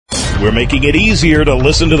We're making it easier to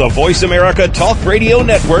listen to the Voice America Talk Radio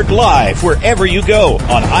Network live wherever you go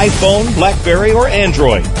on iPhone, BlackBerry, or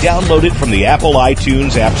Android. Download it from the Apple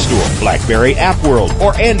iTunes App Store, BlackBerry App World,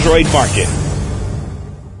 or Android Market.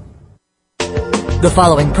 The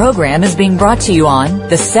following program is being brought to you on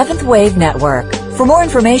the Seventh Wave Network. For more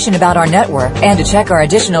information about our network and to check our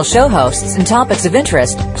additional show hosts and topics of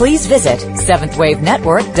interest, please visit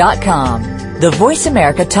seventhwavenetwork.com. The Voice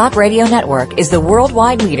America Talk Radio Network is the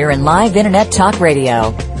worldwide leader in live Internet talk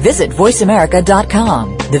radio. Visit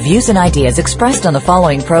voiceamerica.com. The views and ideas expressed on the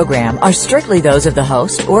following program are strictly those of the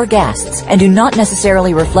host or guests and do not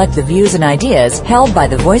necessarily reflect the views and ideas held by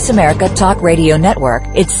the Voice America Talk Radio Network,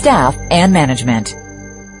 its staff, and management.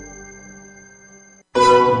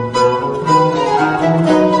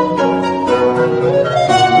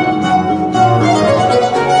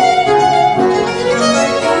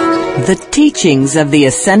 The teachings of the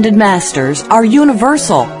Ascended Masters are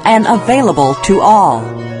universal and available to all.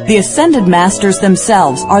 The Ascended Masters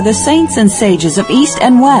themselves are the saints and sages of East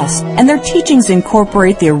and West, and their teachings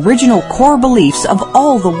incorporate the original core beliefs of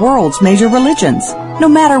all the world's major religions. No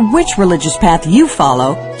matter which religious path you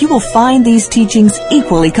follow, you will find these teachings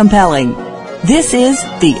equally compelling. This is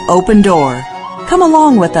The Open Door. Come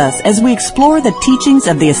along with us as we explore the teachings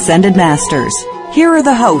of the Ascended Masters. Here are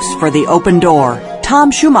the hosts for The Open Door,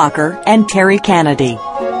 Tom Schumacher and Terry Kennedy.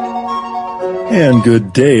 And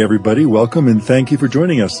good day, everybody. Welcome and thank you for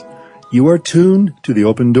joining us. You are tuned to The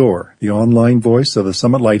Open Door, the online voice of the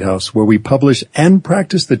Summit Lighthouse, where we publish and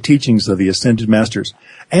practice the teachings of the Ascended Masters,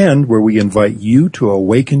 and where we invite you to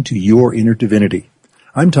awaken to your inner divinity.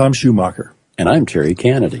 I'm Tom Schumacher. And I'm Terry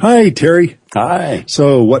Kennedy. Hi, Terry. Hi.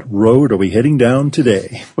 So what road are we heading down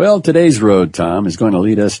today? Well, today's road, Tom, is going to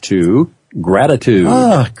lead us to gratitude.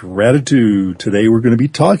 Gratitude. Today we're going to be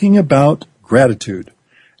talking about gratitude,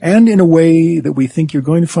 and in a way that we think you're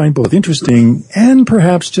going to find both interesting and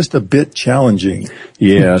perhaps just a bit challenging.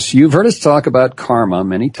 Yes, you've heard us talk about karma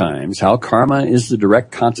many times, how karma is the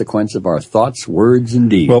direct consequence of our thoughts, words, and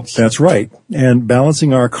deeds. Well, that's right. And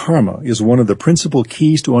balancing our karma is one of the principal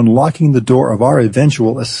keys to unlocking the door of our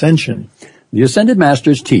eventual ascension. The Ascended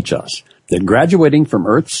Masters teach us that graduating from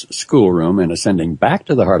Earth's schoolroom and ascending back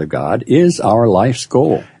to the heart of God is our life's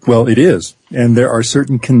goal. Well, it is. And there are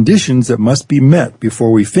certain conditions that must be met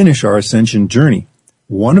before we finish our ascension journey,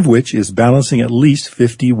 one of which is balancing at least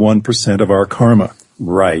 51% of our karma.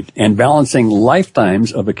 Right. And balancing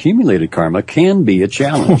lifetimes of accumulated karma can be a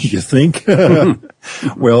challenge. You think?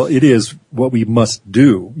 Well, it is what we must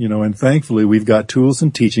do, and thankfully we've got tools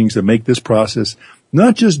and teachings that make this process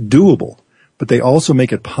not just doable, but they also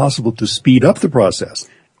make it possible to speed up the process.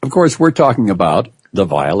 Of course, we're talking about the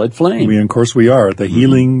violet flame. Of course we are. The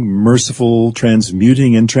healing, merciful,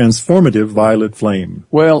 transmuting, and transformative violet flame.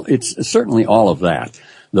 Well, it's certainly all of that.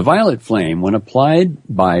 The violet flame, when applied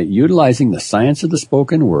by utilizing the science of the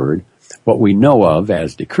spoken word, what we know of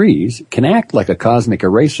as decrees, can act like a cosmic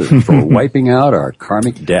eraser for wiping out our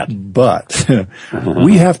karmic debt. But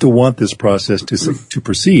we have to want this process to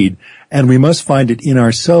proceed, and we must find it in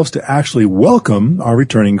ourselves to actually welcome our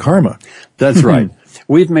returning karma. That's right.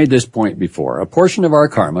 We've made this point before. A portion of our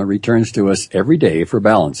karma returns to us every day for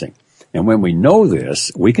balancing. And when we know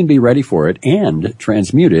this, we can be ready for it and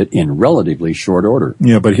transmute it in relatively short order.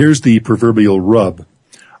 Yeah, but here's the proverbial rub.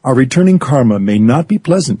 Our returning karma may not be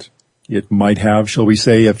pleasant. It might have, shall we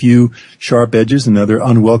say, a few sharp edges and other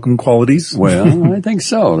unwelcome qualities. Well, I think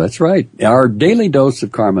so. That's right. Our daily dose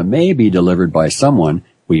of karma may be delivered by someone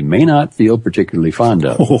we may not feel particularly fond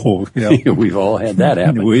of. Oh, yeah. We've all had that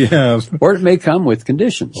happen. We have. Or it may come with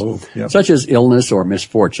conditions, such as illness or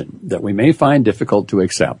misfortune, that we may find difficult to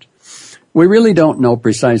accept. We really don't know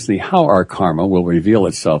precisely how our karma will reveal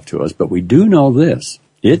itself to us, but we do know this.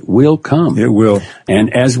 It will come. It will.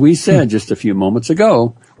 And as we said just a few moments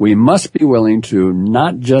ago, we must be willing to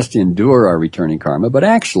not just endure our returning karma, but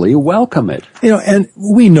actually welcome it. And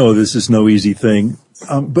we know this is no easy thing,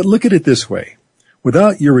 but look at it this way.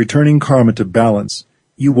 Without your returning karma to balance,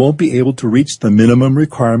 you won't be able to reach the minimum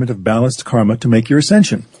requirement of balanced karma to make your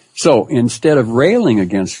ascension. So instead of railing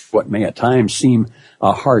against what may at times seem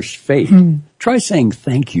a harsh fate, try saying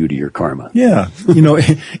thank you to your karma. Yeah.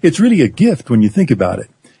 It's really a gift when you think about it.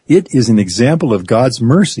 It is an example of God's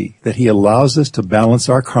mercy that He allows us to balance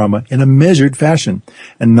our karma in a measured fashion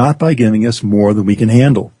and not by giving us more than we can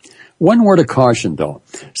handle. One word of caution, though.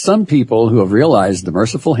 Some people who have realized the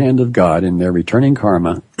merciful hand of God in their returning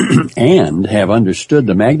karma and have understood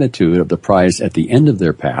the magnitude of the prize at the end of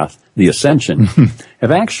their path, the ascension, have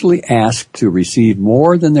actually asked to receive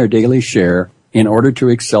more than their daily share in order to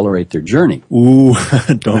accelerate their journey. Ooh,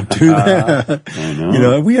 don't do that. I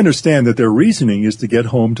know. We understand that their reasoning is to get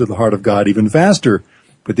home to the heart of God even faster,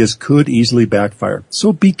 but this could easily backfire.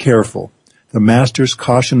 So be careful. The masters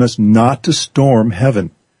caution us not to storm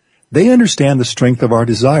heaven. They understand the strength of our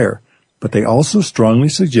desire, but they also strongly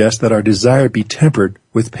suggest that our desire be tempered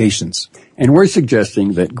with patience. And we're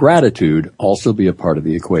suggesting that gratitude also be a part of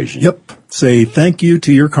the equation. Yep. Say thank you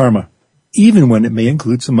to your karma, even when it may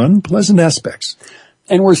include some unpleasant aspects.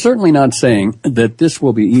 And we're certainly not saying that this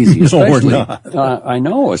will be easy. No, we're not. I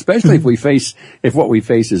know, especially if what we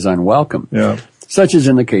face is unwelcome. Yeah. Such as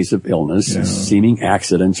in the case of illness, seeming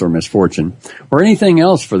accidents or misfortune, or anything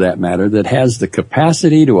else for that matter that has the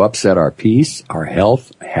capacity to upset our peace, our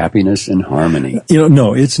health, happiness, and harmony.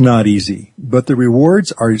 No, it's not easy, but the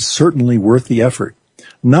rewards are certainly worth the effort.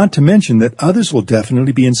 Not to mention that others will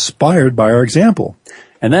definitely be inspired by our example.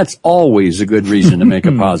 And that's always a good reason to make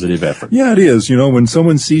a positive effort. Yeah, it is. When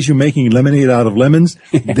someone sees you making lemonade out of lemons,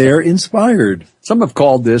 they're inspired. Some have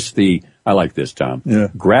called this I like this, Tom. Yeah.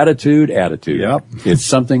 Gratitude attitude. Yep. It's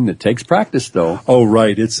something that takes practice, though. Oh,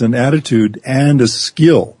 right. It's an attitude and a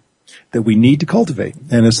skill that we need to cultivate.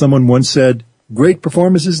 And as someone once said, great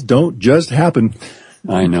performances don't just happen.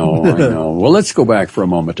 I know. Well, let's go back for a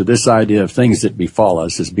moment to this idea of things that befall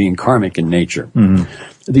us as being karmic in nature.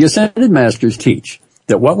 Mm-hmm. The Ascended Masters teach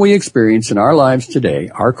that what we experience in our lives today,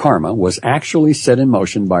 our karma, was actually set in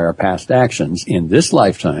motion by our past actions in this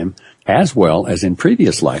lifetime as well as in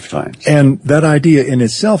previous lifetimes. And that idea in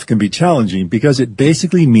itself can be challenging because it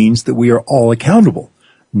basically means that we are all accountable.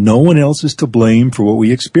 No one else is to blame for what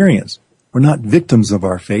we experience. We're not victims of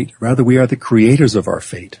our fate. Rather, we are the creators of our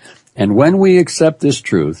fate. And when we accept this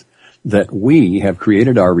truth, that we have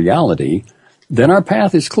created our reality, then our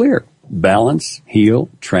path is clear. Balance, heal,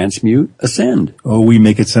 transmute, ascend. Oh, we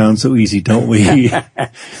make it sound so easy, don't we?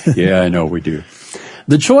 Yeah, I know we do.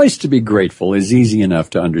 The choice to be grateful is easy enough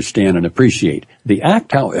to understand and appreciate. The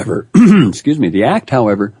act, however,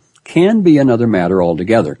 can be another matter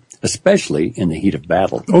altogether, especially in the heat of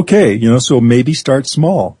battle. Okay, so maybe start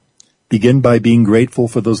small. Begin by being grateful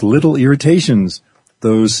for those little irritations,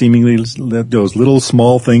 those little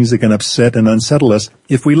small things that can upset and unsettle us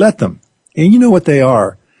if we let them. And you know what they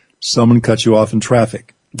are. Someone cuts you off in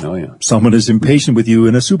traffic. Oh, yeah. Someone is impatient with you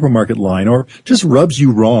in a supermarket line or just rubs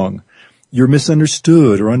you wrong. You're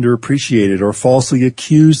misunderstood or underappreciated or falsely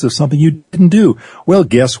accused of something you didn't do. Well,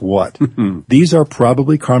 guess what? These are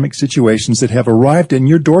probably karmic situations that have arrived in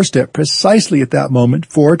your doorstep precisely at that moment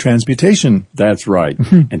for transmutation. That's right.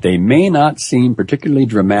 And they may not seem particularly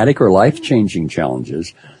dramatic or life-changing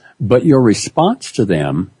challenges, but your response to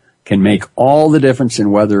them can make all the difference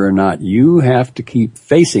in whether or not you have to keep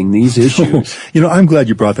facing these issues. I'm glad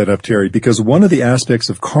you brought that up, Terry, because one of the aspects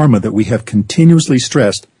of karma that we have continuously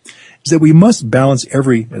stressed is that we must balance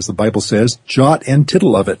every, as the Bible says, jot and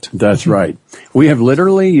tittle of it. That's right. We have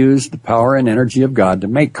literally used the power and energy of God to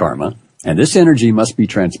make karma, and this energy must be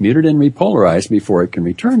transmuted and repolarized before it can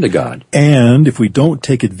return to God. And if we don't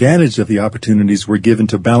take advantage of the opportunities we're given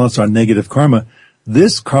to balance our negative karma,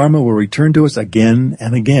 this karma will return to us again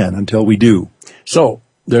and again until we do. So,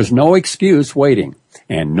 there's no excuse waiting,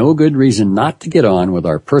 and no good reason not to get on with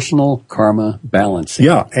our personal karma balancing.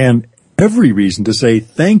 Yeah, and every reason to say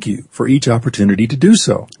thank you for each opportunity to do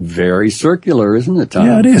so. Very circular, isn't it, Tom?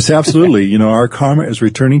 Yeah, it is, absolutely. Our karma is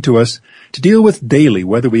returning to us to deal with daily,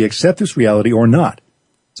 whether we accept this reality or not.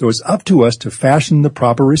 So it's up to us to fashion the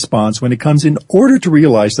proper response when it comes in order to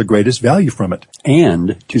realize the greatest value from it.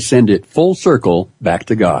 And to send it full circle back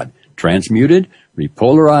to God, transmuted,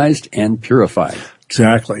 repolarized, and purified.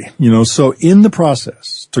 Exactly. So in the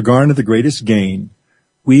process, to garner the greatest gain,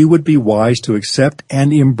 we would be wise to accept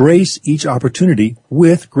and embrace each opportunity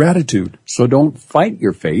with gratitude. So don't fight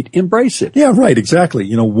your fate, embrace it. Yeah, right, exactly.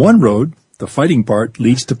 One road, the fighting part,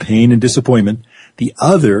 leads to pain and disappointment. The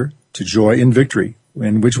other to joy and victory.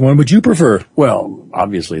 And which one would you prefer? Well,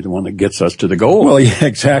 obviously the one that gets us to the goal. Well, yeah,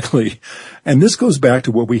 exactly. And this goes back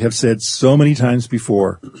to what we have said so many times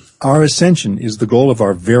before. Our ascension is the goal of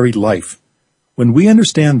our very life. When we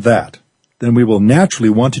understand that, then we will naturally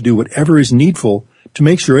want to do whatever is needful to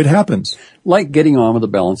make sure it happens. Like getting on with the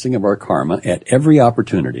balancing of our karma at every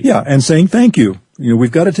opportunity. Yeah, and saying thank you.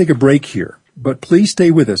 We've got to take a break here. But please stay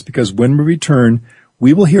with us because when we return,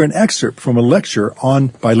 we will hear an excerpt from a lecture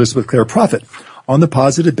by Elizabeth Clare Prophet on the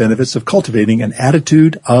positive benefits of cultivating an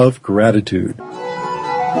attitude of gratitude.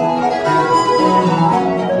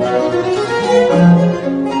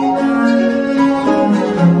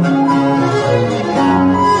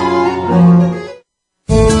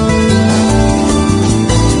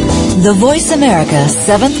 The Voice America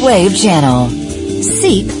 7th Wave Channel.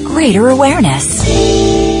 Seek greater awareness.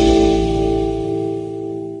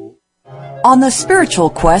 On the spiritual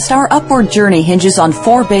quest, our upward journey hinges on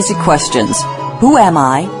 4 basic questions. Who am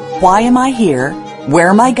I? Why am I here? Where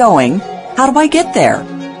am I going? How do I get there?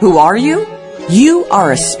 Who are you? You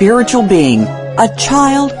are a spiritual being, a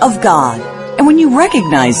child of God. And when you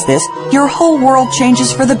recognize this, your whole world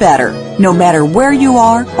changes for the better. No matter where you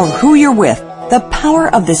are or who you're with, the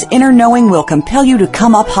power of this inner knowing will compel you to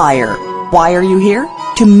come up higher. Why are you here?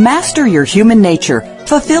 To master your human nature,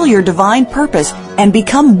 fulfill your divine purpose, and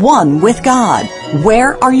become one with God.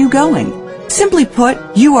 Where are you going? Simply put,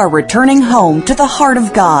 you are returning home to the heart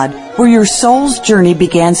of God, where your soul's journey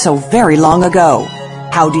began so very long ago.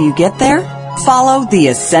 How do you get there? Follow the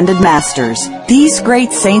Ascended Masters. These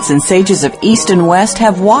great saints and sages of East and West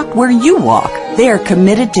have walked where you walk. They are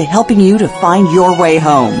committed to helping you to find your way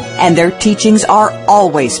home, and their teachings are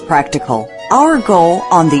always practical. Our goal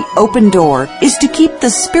on The Open Door is to keep the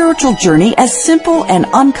spiritual journey as simple and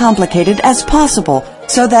uncomplicated as possible,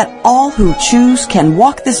 so that all who choose can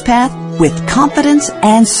walk this path with confidence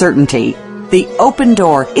and certainty. The Open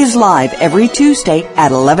Door is live every Tuesday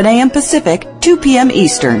at 11 a.m. Pacific, 2 p.m.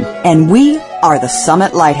 Eastern, and we are the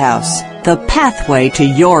Summit Lighthouse, the pathway to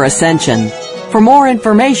your ascension. For more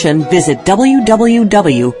information, visit www.tsl.org.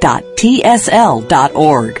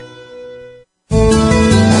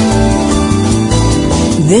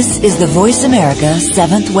 This is the Voice America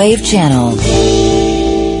 7th Wave Channel.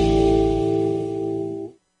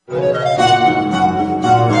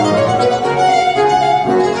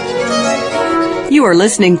 You are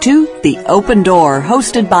listening to The Open Door,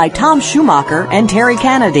 hosted by Tom Schumacher and Terry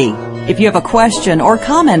Kennedy. If you have a question or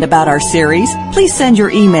comment about our series, please send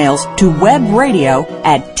your emails to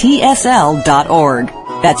webradio@tsl.org.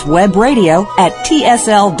 That's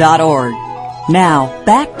webradio@tsl.org. Now,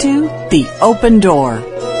 back to The Open Door.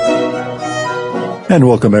 And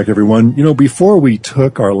welcome back, everyone. You know, before we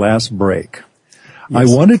took our last break, I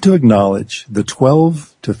wanted to acknowledge the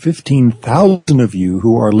 12 to 15,000 of you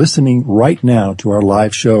who are listening right now to our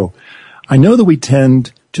live show. I know that we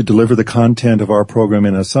tend to deliver the content of our program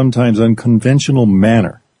in a sometimes unconventional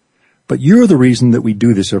manner, but you're the reason that we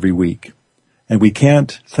do this every week. And we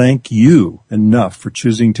can't thank you enough for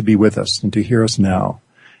choosing to be with us and to hear us now.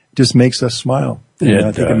 It just makes us smile. And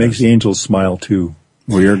I think it makes the angels smile too.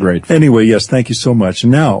 We are grateful. Anyway, yes, thank you so much.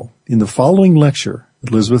 Now, in the following lecture,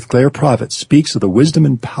 Elizabeth Clare Prophet speaks of the wisdom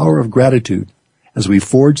and power of gratitude as we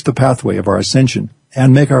forge the pathway of our ascension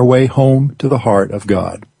and make our way home to the heart of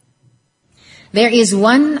God. There is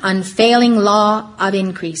one unfailing law of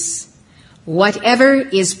increase. Whatever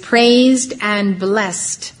is praised and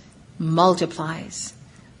blessed multiplies.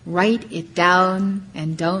 Write it down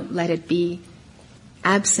and don't let it be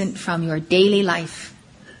absent from your daily life,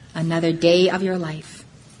 another day of your life.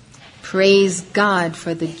 Praise God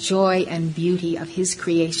for the joy and beauty of His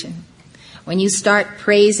creation. When you start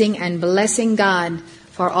praising and blessing God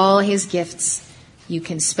for all His gifts, you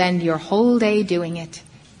can spend your whole day doing it.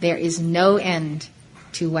 There is no end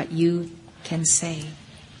to what you can say.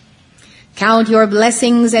 Count your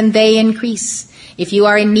blessings and they increase. If you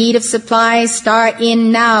are in need of supplies, start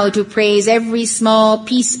in now to praise every small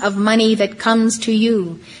piece of money that comes to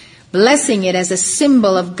you, blessing it as a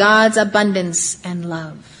symbol of God's abundance and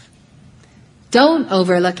love. Don't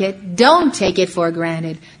overlook it. Don't take it for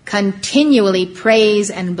granted. Continually praise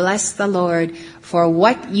and bless the Lord for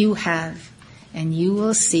what you have, and you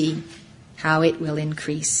will see how it will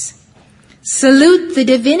increase. Salute the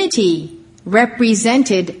divinity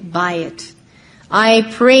represented by it. I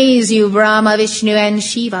praise you, Brahma, Vishnu, and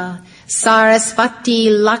Shiva, Sarasvati,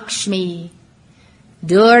 Lakshmi,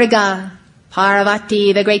 Durga,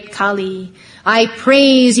 Parvati, the great Kali. I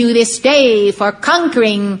praise you this day for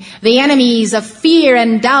conquering the enemies of fear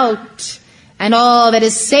and doubt and all that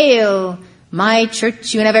assail my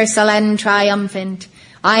church universal and triumphant.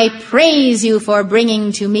 I praise you for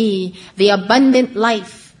bringing to me the abundant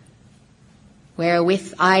life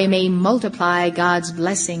wherewith I may multiply God's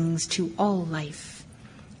blessings to all life.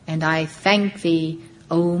 And I thank thee,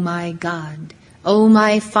 O my God, O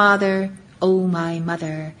my Father, O my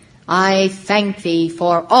Mother. I thank thee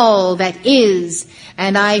for all that is,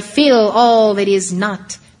 and I fill all that is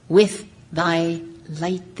not with thy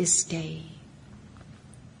light this day.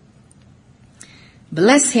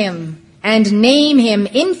 Bless him and name him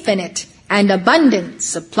infinite and abundant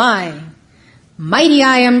supply. Mighty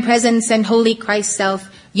I am presence and holy Christ self,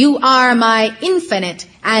 you are my infinite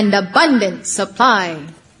and abundant supply.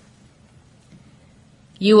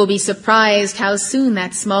 You will be surprised how soon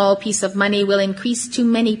that small piece of money will increase to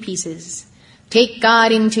many pieces. Take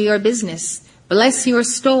God into your business. Bless your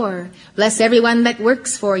store. Bless everyone that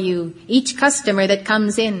works for you, each customer that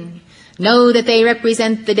comes in. Know that they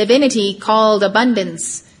represent the divinity called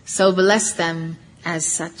abundance, so bless them as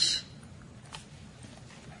such.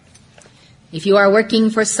 If you are working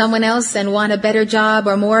for someone else and want a better job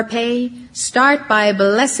or more pay, start by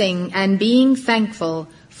blessing and being thankful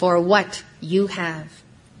for what you have.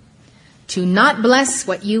 To not bless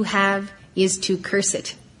what you have is to curse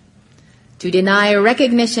it. To deny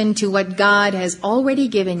recognition to what God has already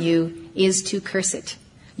given you is to curse it.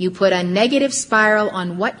 You put a negative spiral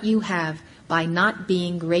on what you have by not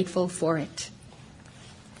being grateful for it.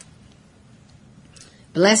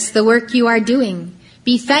 Bless the work you are doing.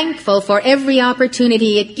 Be thankful for every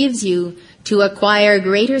opportunity it gives you to acquire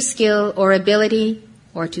greater skill or ability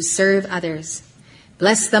or to serve others.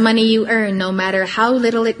 Bless the money you earn, no matter how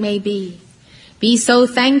little it may be. Be so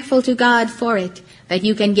thankful to God for it that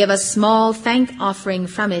you can give a small thank offering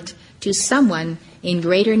from it to someone in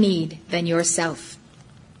greater need than yourself.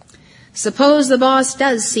 Suppose the boss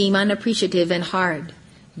does seem unappreciative and hard.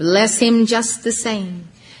 Bless him just the same.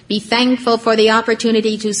 Be thankful for the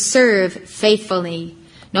opportunity to serve faithfully,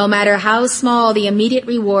 no matter how small the immediate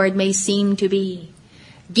reward may seem to be.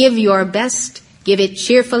 Give your best, give it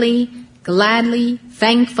cheerfully, gladly,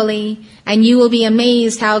 thankfully, and you will be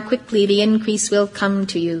amazed how quickly the increase will come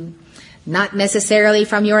to you. Not necessarily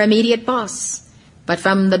from your immediate boss, but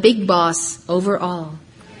from the big boss over all.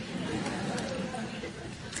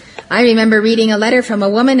 I remember reading a letter from a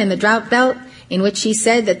woman in the drought belt in which she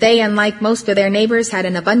said that they, unlike most of their neighbors, had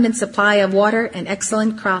an abundant supply of water and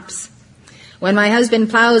excellent crops. When my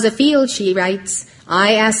husband plows a field, she writes,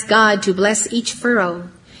 I ask God to bless each furrow.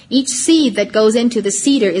 Each seed that goes into the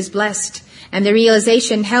seeder is blessed, and the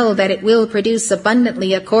realization held that it will produce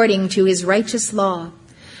abundantly according to his righteous law.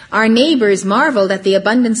 Our neighbors marveled at the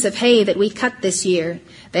abundance of hay that we cut this year.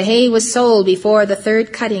 The hay was sold before the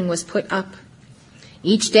third cutting was put up.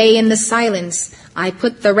 Each day in the silence, I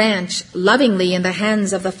put the ranch lovingly in the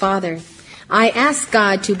hands of the Father. I ask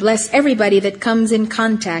God to bless everybody that comes in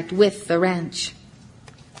contact with the ranch.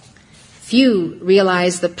 Few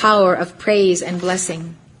realize the power of praise and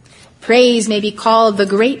blessing. Praise may be called the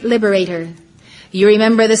great liberator. You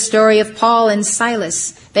remember the story of Paul and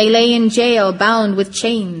Silas. They lay in jail bound with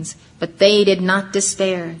chains, but they did not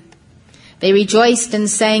despair. They rejoiced and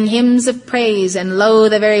sang hymns of praise, and lo,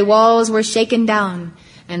 the very walls were shaken down,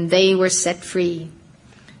 and they were set free.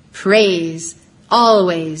 Praise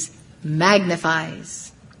always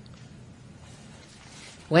magnifies.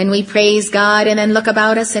 When we praise God and then look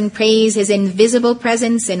about us and praise his invisible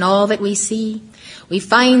presence in all that we see, we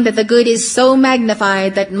find that the good is so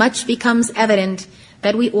magnified that much becomes evident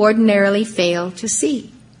that we ordinarily fail to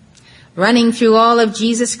see. Running through all of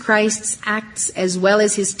Jesus Christ's acts as well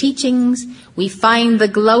as his teachings, we find the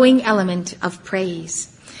glowing element of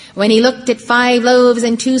praise. When he looked at 5 loaves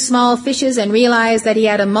and 2 small fishes and realized that he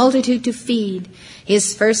had a multitude to feed,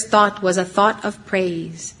 his first thought was a thought of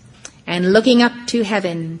praise. And looking up to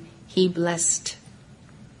heaven, he blessed.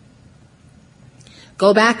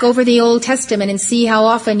 Go back over the Old Testament and see how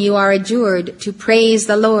often you are adjured to praise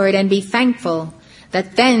the Lord and be thankful,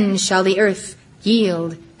 that then shall the earth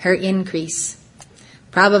yield her increase.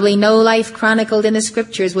 Probably no life chronicled in the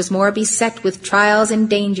scriptures was more beset with trials and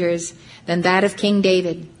dangers than that of King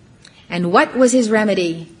David. And what was his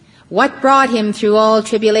remedy? What brought him through all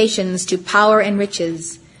tribulations to power and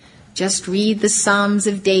riches? Just read the Psalms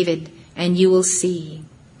of David and you will see.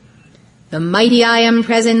 The mighty I am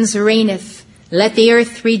presence reigneth. Let the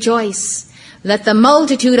earth rejoice. Let the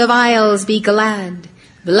multitude of isles be glad.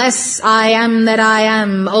 Bless I am that I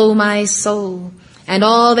am, O my soul. And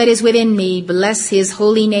all that is within me, bless his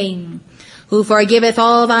holy name, who forgiveth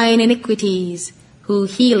all thine iniquities, who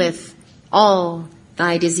healeth all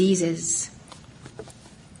thy diseases.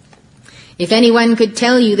 If anyone could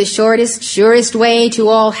tell you the shortest, surest way to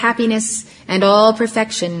all happiness and all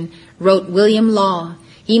perfection, wrote William Law,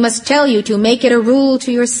 he must tell you to make it a rule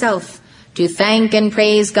to yourself to thank and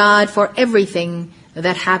praise God for everything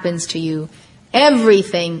that happens to you.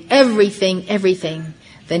 Everything, everything, everything.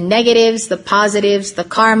 The negatives, the positives, the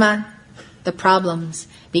karma, the problems.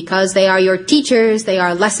 Because they are your teachers, they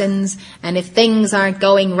are lessons, and if things aren't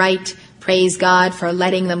going right, praise God for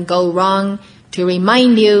letting them go wrong, to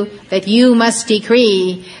remind you that you must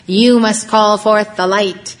decree, you must call forth the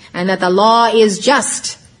light, and that the law is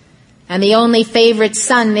just, and the only favorite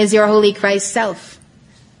son is your holy Christ self.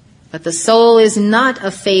 But the soul is not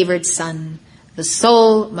a favored son. The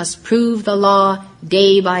soul must prove the law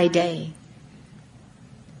day by day.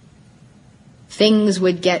 Things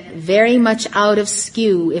would get very much out of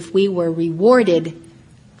skew if we were rewarded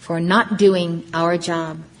for not doing our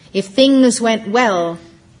job. If things went well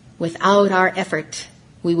without our effort,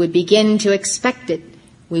 we would begin to expect it.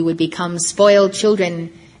 We would become spoiled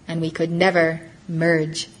children, and we could never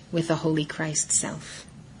merge with the Holy Christ self.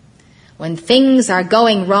 When things are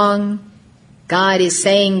going wrong, God is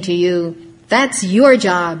saying to you, that's your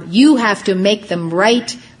job. You have to make them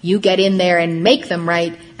right. You get in there and make them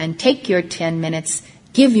right, and take your 10 minutes.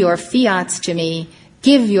 Give your fiats to me.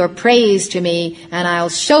 Give your praise to me, and I'll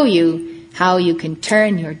show you how you can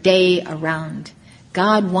turn your day around.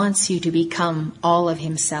 God wants you to become all of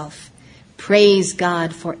himself. Praise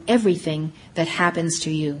God for everything that happens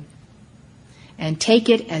to you. And take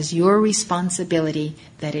it as your responsibility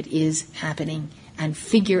that it is happening, and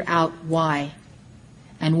figure out why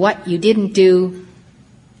and what you didn't do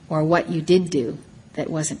or what you did do that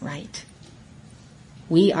wasn't right.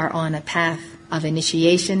 We are on a path of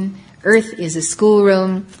initiation. Earth is a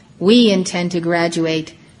schoolroom. We intend to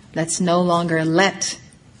graduate. Let's no longer let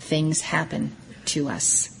things happen to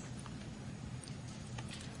us.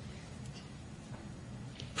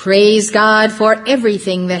 Praise God for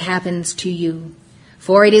everything that happens to you.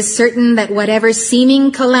 For it is certain that whatever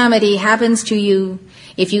seeming calamity happens to you,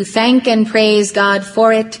 if you thank and praise God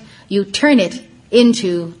for it, you turn it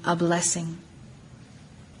into a blessing.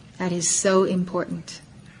 That is so important.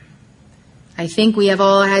 I think we have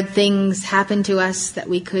all had things happen to us that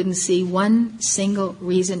we couldn't see one single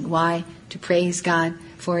reason why to praise God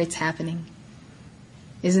for its happening.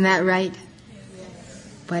 Isn't that right?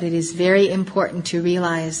 But it is very important to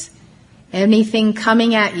realize anything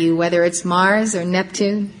coming at you, whether it's Mars or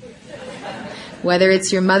Neptune, whether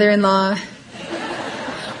it's your mother-in-law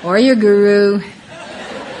or your guru,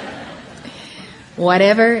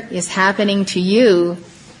 whatever is happening to you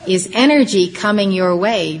is energy coming your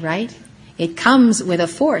way, right? It comes with a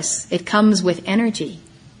force. It comes with energy.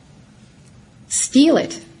 Steal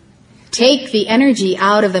it. Take the energy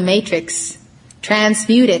out of the matrix,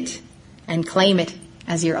 transmute it, and claim it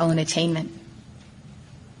as your own attainment.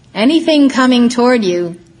 Anything coming toward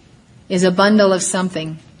you is a bundle of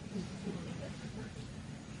something.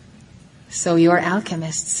 So you're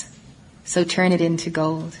alchemists. So turn it into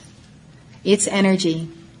gold. It's energy.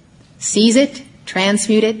 Seize it,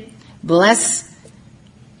 transmute it, bless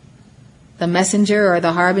the messenger or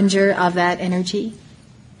the harbinger of that energy,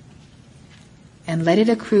 and let it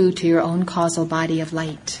accrue to your own causal body of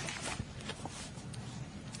light.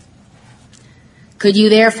 Could you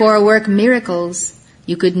therefore work miracles,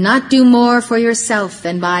 you could not do more for yourself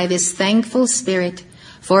than by this thankful spirit,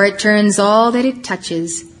 for it turns all that it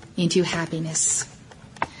touches into happiness.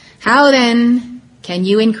 How then can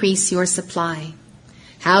you increase your supply?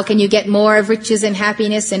 How can you get more of riches and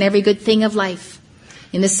happiness and every good thing of life?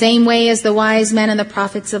 In the same way as the wise men and the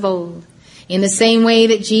prophets of old, in the same way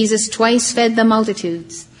that Jesus twice fed the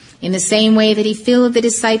multitudes, in the same way that he filled the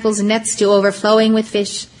disciples' nets to overflowing with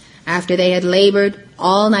fish after they had labored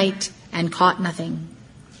all night and caught nothing,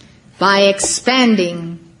 by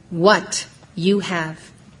expanding what you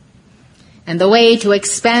have. And the way to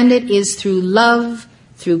expand it is through love,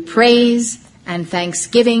 through praise and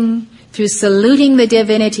thanksgiving, through saluting the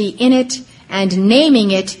divinity in it and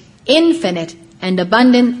naming it infinite and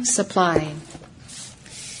abundant supply.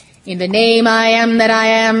 In the name I am that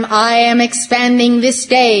I am expanding this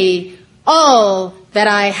day all that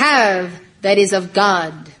I have that is of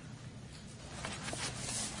God.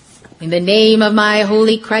 In the name of my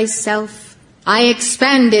holy Christ self, I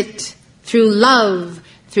expand it through love,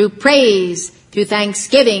 through praise, through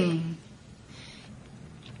thanksgiving.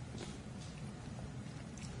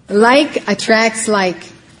 Like attracts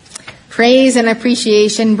like. Praise and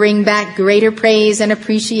appreciation bring back greater praise and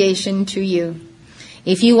appreciation to you.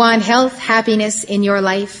 If you want health, happiness in your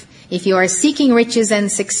life, if you are seeking riches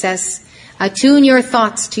and success, attune your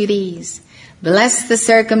thoughts to these. Bless the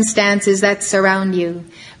circumstances that surround you.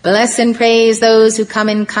 Bless and praise those who come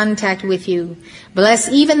in contact with you. Bless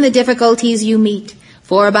even the difficulties you meet,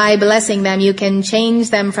 for by blessing them you can change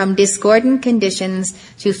them from discordant conditions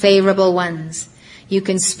to favorable ones. You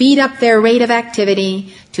can speed up their rate of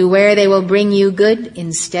activity to where they will bring you good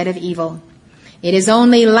instead of evil. It is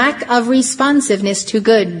only lack of responsiveness to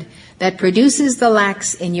good that produces the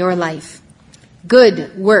lacks in your life.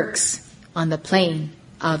 Good works on the plane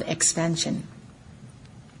of expansion.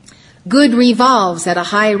 Good revolves at a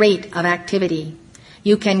high rate of activity.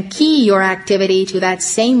 You can key your activity to that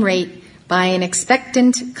same rate by an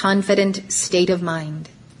expectant, confident state of mind.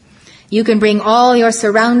 You can bring all your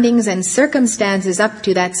surroundings and circumstances up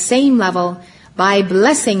to that same level by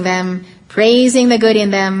blessing them, praising the good in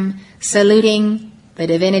them, saluting the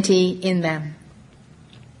divinity in them.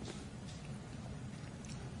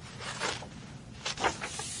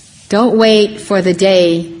 Don't wait for the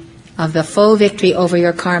day of the full victory over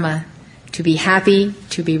your karma, to be happy,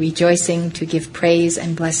 to be rejoicing, to give praise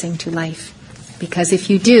and blessing to life. Because if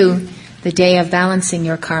you do, the day of balancing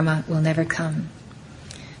your karma will never come.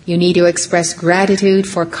 You need to express gratitude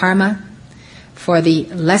for karma, for the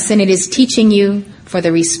lesson it is teaching you, for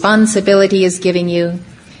the responsibility it is giving you,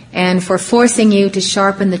 and for forcing you to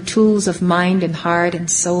sharpen the tools of mind and heart and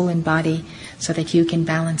soul and body so that you can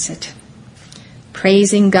balance it.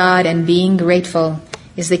 Praising God and being grateful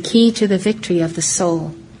is the key to the victory of the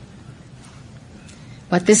soul.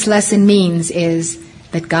 What this lesson means is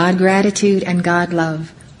that God gratitude and God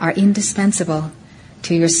love are indispensable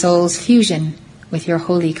to your soul's fusion with your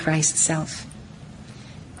holy Christ self.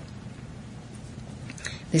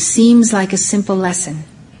 This seems like a simple lesson.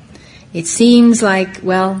 It seems like,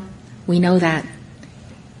 well, we know that.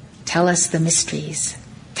 Tell us the mysteries.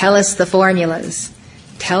 Tell us the formulas.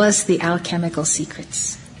 Tell us the alchemical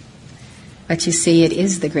secrets. But you see, it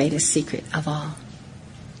is the greatest secret of all.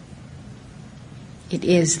 It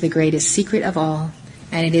is the greatest secret of all,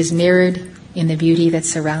 and it is mirrored in the beauty that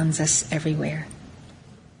surrounds us everywhere.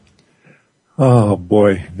 Oh,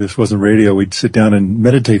 boy, if this wasn't radio, we'd sit down and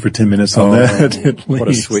meditate for 10 minutes on that at least. What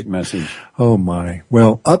a sweet message. Oh, my.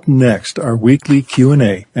 Well, up next, our weekly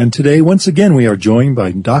Q&A. And today, once again, we are joined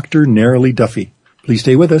by Dr. Nerily Duffy. Please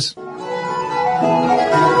stay with us.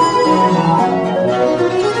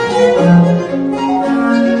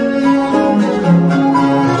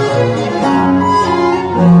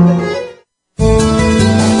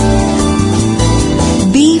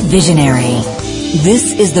 Be visionary.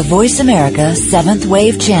 This is the Voice America 7th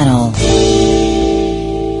Wave Channel.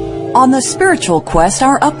 On the spiritual quest,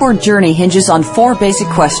 our upward journey hinges on 4 basic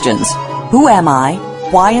questions. Who am I?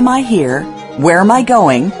 Why am I here? Where am I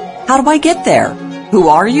going? How do I get there? Who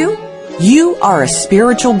are you? You are a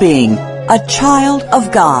spiritual being, a child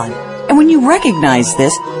of God. And when you recognize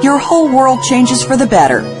this, your whole world changes for the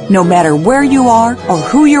better. No matter where you are or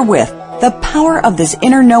who you're with, the power of this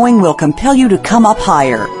inner knowing will compel you to come up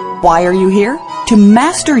higher. Why are you here? To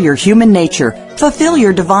master your human nature, fulfill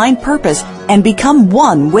your divine purpose, and become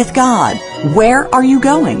one with God. Where are you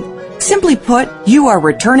going? Simply put, you are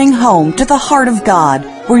returning home to the heart of God,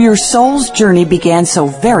 where your soul's journey began so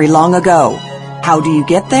very long ago. How do you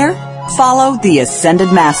get there? Follow the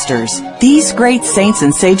Ascended Masters. These great saints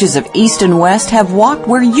and sages of East and West have walked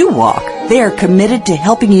where you walk. They are committed to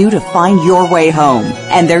helping you to find your way home,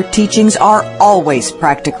 and their teachings are always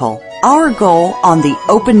practical. Our goal on The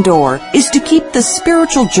Open Door is to keep the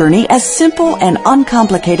spiritual journey as simple and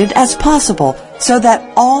uncomplicated as possible so that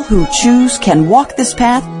all who choose can walk this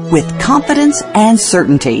path with confidence and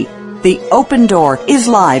certainty. The Open Door is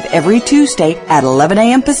live every Tuesday at 11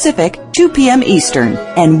 a.m. Pacific, 2 p.m. Eastern,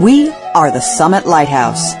 and we are the Summit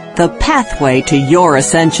Lighthouse, the pathway to your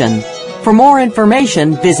ascension. For more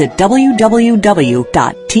information, visit www.tsl.org.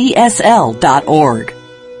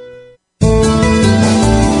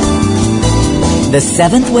 The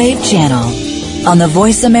 7th Wave Channel on the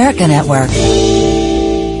Voice America Network.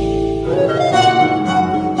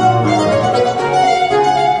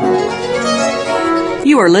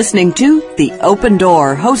 You are listening to The Open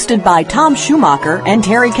Door, hosted by Tom Schumacher and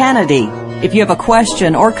Terry Kennedy. If you have a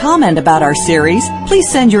question or comment about our series,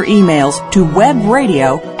 please send your emails to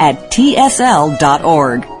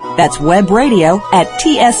webradio@tsl.org. That's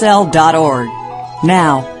webradio@tsl.org.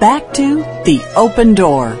 Now, back to The Open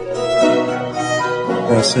Door.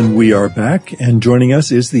 Yes, and we are back, and joining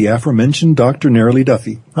us is the aforementioned Dr. Nerily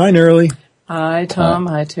Duffy. Hi, Nerily. Hi, Tom.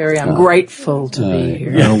 Hi, Terry. I'm grateful to be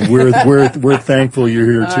here. We're thankful you're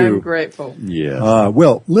here too. I'm grateful. Yeah.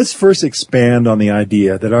 Well, let's first expand on the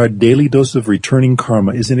idea that our daily dose of returning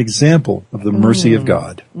karma is an example of the mercy of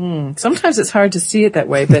God. Sometimes it's hard to see it that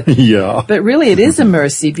way, but Yeah. but really it is a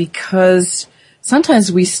mercy because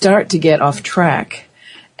sometimes we start to get off track.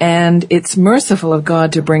 And it's merciful of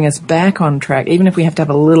God to bring us back on track, even if we have to have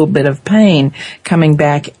a little bit of pain coming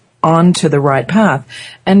back onto the right path.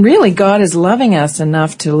 And really, God is loving us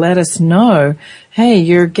enough to let us know, hey,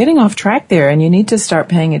 you're getting off track there and you need to start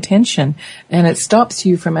paying attention. And it stops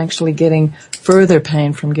you from actually getting further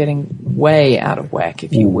pain from getting way out of whack,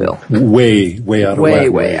 if you will. Way out of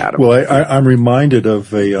whack. Way out of whack. Well, I'm reminded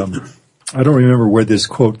of I don't remember where this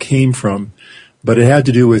quote came from, but it had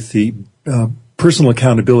to do with the personal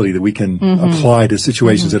accountability that we can apply to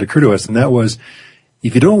situations that occur to us. And that was,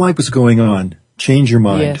 if you don't like what's going on, change your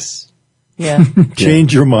mind. Yes. Yeah.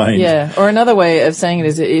 Change your mind. Yeah. Or another way of saying it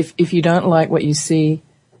is if you don't like what you see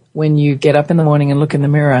when you get up in the morning and look in the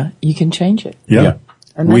mirror, you can change it. Yeah.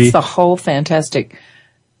 And that's the whole fantastic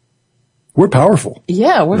We're powerful.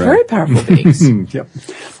 Yeah, we're very powerful beings. Yep.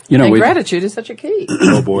 You know, And gratitude is such a key.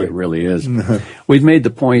 Oh boy. It really is. We've made the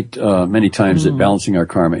point many times that balancing our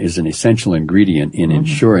karma is an essential ingredient in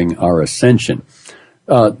ensuring our ascension.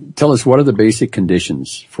 Tell us, what are the basic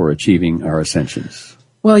conditions for achieving our ascensions?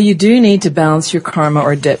 Well, you do need to balance your karma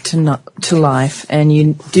or debt to life, and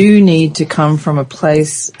you do need to come from a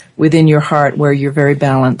place within your heart where you're very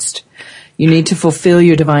balanced. You need to fulfill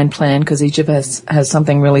your divine plan because each of us has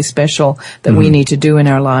something really special that we need to do in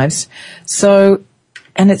our lives. So,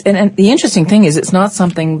 and the interesting thing is it's not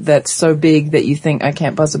something that's so big that you think, I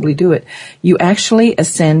can't possibly do it. You actually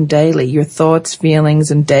ascend daily. Your thoughts, feelings,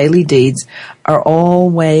 and daily deeds are all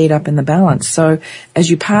weighed up in the balance. So as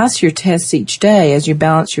you pass your tests each day, as you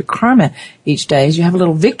balance your karma each day, as you have a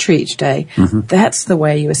little victory each day, that's the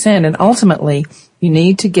way you ascend. And ultimately, you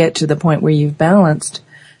need to get to the point where you've balanced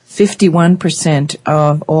 51%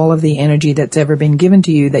 of all of the energy that's ever been given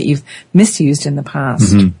to you that you've misused in the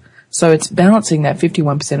past. So it's balancing that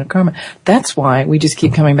 51% of karma. That's why we just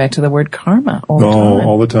keep coming back to the word karma all the time.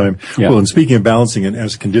 All the time. Yeah. Well, and speaking of balancing and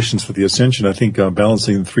as conditions for the ascension, I think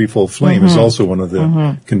balancing the threefold flame is also one of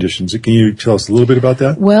the conditions. Can you tell us a little bit about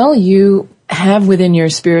that? Well, you have within your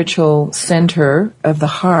spiritual center of the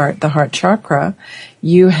heart chakra,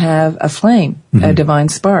 you have a flame, a divine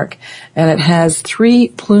spark, and it has 3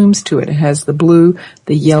 plumes to it. It has the blue,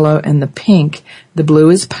 the yellow, and the pink. The blue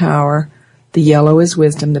is power, the yellow is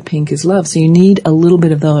wisdom, the pink is love. So you need a little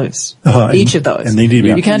bit of those, each of those. And they need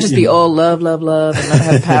you can't just be all love, love, love, and not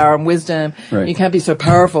have power and wisdom. Right. You can't be so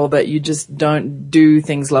powerful that you just don't do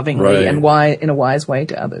things lovingly and in a wise way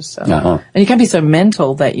to others. So. And you can't be so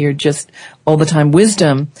mental that you're just all the time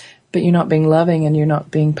wisdom, but you're not being loving and you're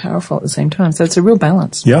not being powerful at the same time. So it's a real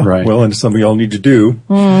balance. Yeah. Right. Well, and it's something we all need to do.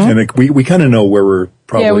 And we kind of know where we're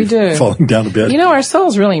probably we do. falling down a bit. You know, our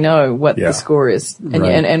souls really know what the score is. And,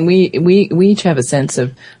 and we each have a sense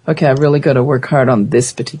of, okay, I've really got to work hard on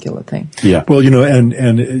this particular thing. Yeah. Well, you know,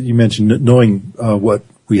 and you mentioned knowing what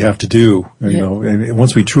we have to do, you know, and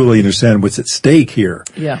once we truly understand what's at stake here,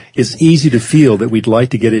 it's easy to feel that we'd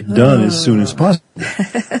like to get it done as soon as possible.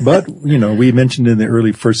 But, you know, we mentioned in the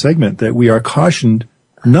early first segment that we are cautioned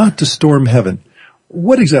not to storm heaven.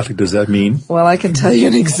 What exactly does that mean? Well, I can tell you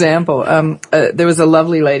an example. There was a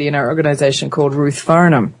lovely lady in our organization called Ruth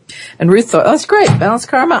Farnham. And Ruth thought, oh, that's great. Balanced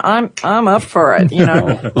karma. I'm up for it. You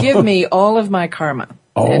know, give me all of my karma.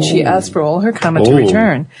 And she asked for all her karma to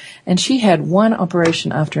return. And she had one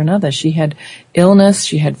operation after another. She had illness.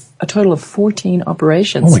 She had a total of 14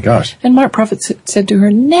 operations. Oh my gosh. And Mark Prophet said to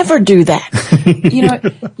her, never do that. You know,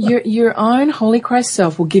 your own Holy Christ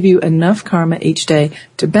self will give you enough karma each day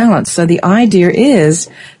to balance. So the idea is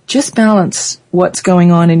just balance what's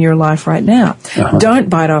going on in your life right now. Don't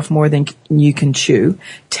bite off more than you can chew.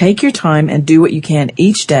 Take your time and do what you can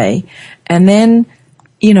each day. And then,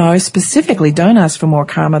 you know, specifically don't ask for more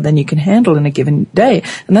karma than you can handle in a given day.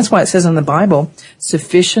 And that's why it says in the Bible,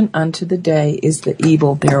 sufficient unto the day is the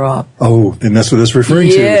evil thereof. Oh, and that's what that's referring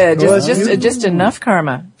to. Yeah, just enough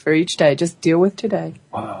karma for each day. Just deal with today.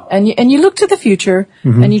 Wow. And you look to the future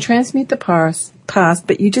and you transmute the past,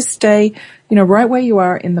 but you just stay, you know, right where you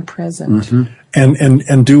are in the present.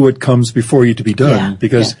 And do what comes before you to be done.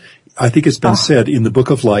 Because I think it's been said in the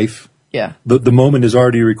book of life, the moment is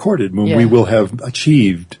already recorded when we will have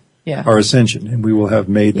achieved our ascension, and we will have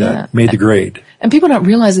made the grade. And people don't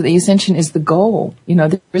realize that the ascension is the goal. You know,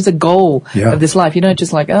 there is a goal of this life. You don't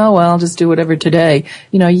just like, oh, well, I'll just do whatever today.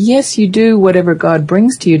 You know, yes, you do whatever God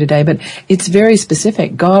brings to you today, but it's very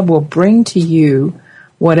specific. God will bring to you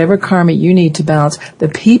whatever karma you need to balance, the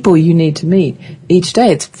people you need to meet each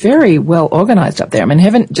day. It's very well organized up there. I mean,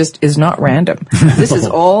 heaven just is not random. This is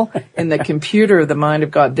all in the computer of the mind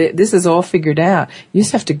of God. This is all figured out. You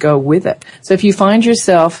just have to go with it. So if you find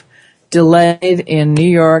yourself delayed in New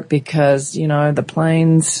York because, you know, the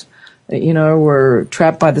planes, you know, were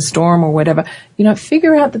trapped by the storm or whatever, you know,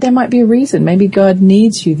 figure out that there might be a reason. Maybe God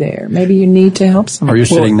needs you there. Maybe you need to help someone. Or you're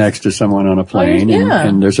sitting next to someone on a plane,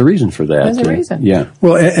 and there's a reason for that. There's a reason. Yeah.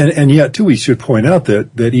 Well, and yet too, we should point out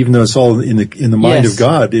that even though it's all in the mind of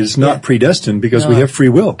God, it's not predestined because we have free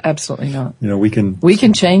will. Absolutely not. You know, we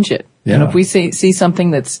can change it. Yeah. And if we see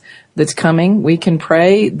something that's coming, we can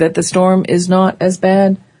pray that the storm is not as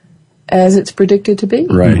bad as it's predicted to be.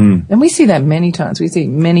 Right. And we see that many times. We see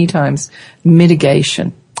many times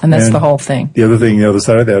mitigation. And that's the whole thing. The other thing, the other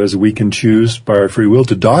side of that is we can choose by our free will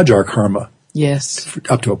to dodge our karma. Yes.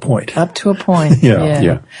 Up to a point. Up to a point.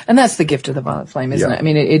 Yeah. And that's the gift of the violet flame, isn't it? I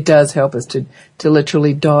mean, it does help us to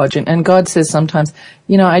literally dodge. And God says sometimes,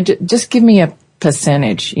 you know, just give me a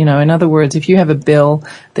percentage. You know, in other words, if you have a bill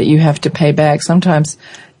that you have to pay back, sometimes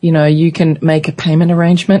you can make a payment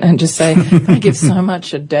arrangement and just say, I give so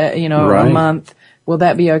much a day, Right. a month. Will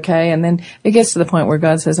that be okay? And then it gets to the point where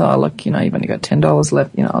God says, oh, look, you've only got $10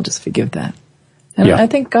 left. I'll just forgive that. And Yeah. I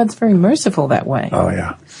think God's very merciful that way. Oh,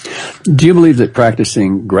 yeah. Do you believe that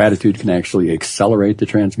practicing gratitude can actually accelerate the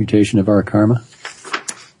transmutation of our karma?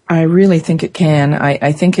 I really think it can.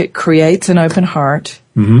 I think it creates an open heart.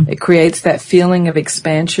 Mm-hmm. It creates that feeling of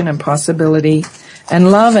expansion and possibility.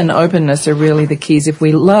 And love and openness are really the keys. If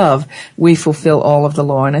we love, we fulfill all of the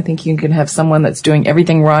law. And I think you can have someone that's doing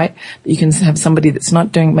everything right, but you can have somebody that's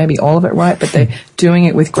not doing maybe all of it right, but they're doing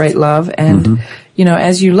it with great love. And,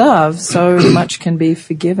 as you love, so much can be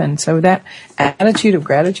forgiven. So that attitude of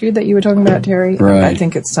gratitude that you were talking about, Terry, Right. I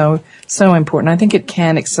think it's so important. I think it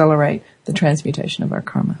can accelerate the transmutation of our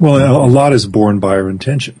karma. Well, a lot is born by our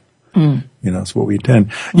intention. It's what we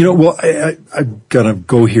intend. I've got to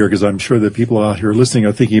go here because I'm sure that people out here listening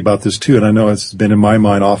are thinking about this too. And I know it's been in my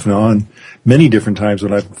mind off and on many different times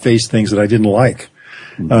when I've faced things that I didn't like.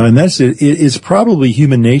 And that's it. It's probably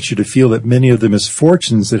human nature to feel that many of the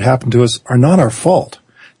misfortunes that happen to us are not our fault.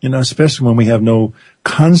 Especially when we have no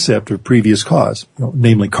concept of previous cause,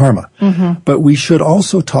 namely karma. Mm-hmm. But we should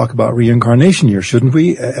also talk about reincarnation here, shouldn't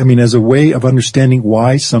we? I mean, as a way of understanding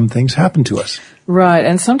why some things happen to us. Right,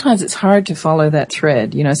 and sometimes it's hard to follow that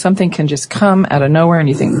thread. Something can just come out of nowhere and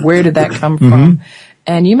you think, where did that come from?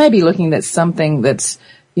 And you may be looking at something that's,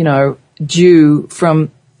 due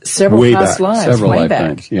from several Way past back. lives. Several way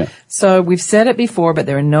lifetimes, back. yeah. So we've said it before, but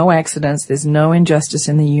there are no accidents. There's no injustice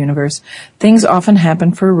in the universe. Things often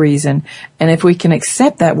happen for a reason. And if we can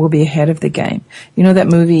accept that, we'll be ahead of the game. That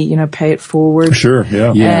movie, Pay It Forward? Sure,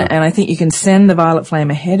 yeah. Yeah. And I think you can send the violet flame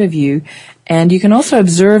ahead of you. And you can also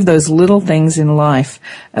observe those little things in life.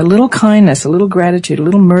 A little kindness, a little gratitude, a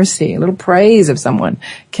little mercy, a little praise of someone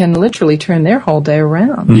can literally turn their whole day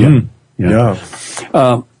around. Mm-hmm.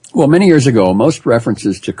 Yeah. Well, many years ago, most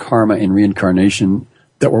references to karma and reincarnation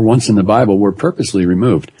that were once in the Bible were purposely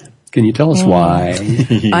removed. Can you tell us why?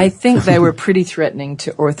 I think they were pretty threatening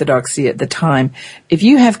to orthodoxy at the time. If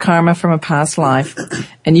you have karma from a past life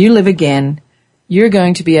and you live again, you're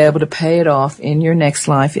going to be able to pay it off in your next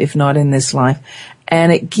life, if not in this life.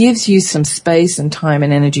 And it gives you some space and time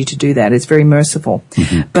and energy to do that. It's very merciful.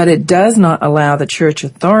 Mm-hmm. But it does not allow the church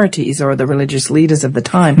authorities or the religious leaders of the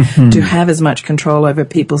time to have as much control over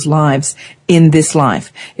people's lives in this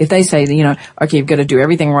life. If they say, okay, you've got to do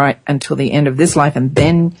everything right until the end of this life and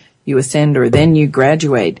then you ascend or then you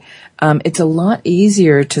graduate, it's a lot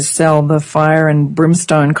easier to sell the fire and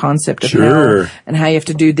brimstone concept of hell and how you have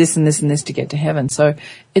to do this and this and this to get to heaven. So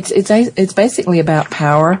it's basically about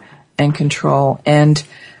power and control. And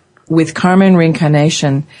with karma and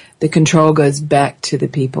reincarnation, the control goes back to the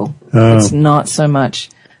people. It's not so much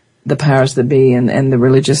the powers that be and the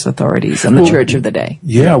religious authorities and the church of the day.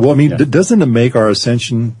 Yeah, well, I mean, doesn't it make our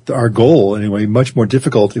ascension, our goal anyway, much more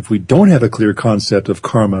difficult if we don't have a clear concept of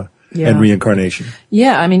karma and reincarnation?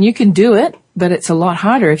 Yeah, I mean, you can do it, but it's a lot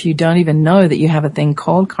harder if you don't even know that you have a thing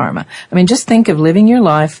called karma. I mean, just think of living your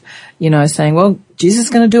life, saying, well, Jesus is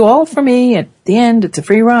going to do all for me. At the end, it's a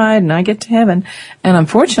free ride and I get to heaven. And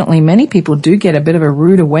unfortunately, many people do get a bit of a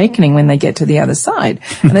rude awakening when they get to the other side.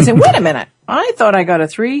 And they say, wait a minute, I thought I got a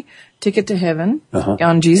 3 ticket to heaven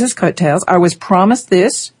on Jesus' coattails. I was promised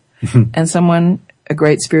this. And someone, a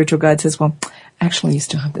great spiritual guide says, well, actually, you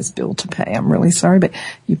still have this bill to pay. I'm really sorry, but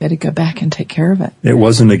you better go back and take care of it. It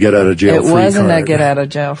wasn't a get out of jail free card. It wasn't a get out of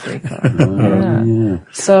jail free card.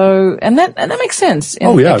 So, and that makes sense.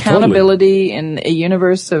 In accountability totally. In a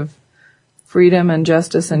universe of freedom and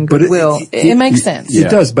justice and goodwill, it makes sense. It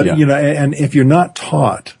does, but and if you're not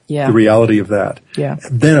taught the reality of that,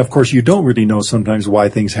 then of course you don't really know sometimes why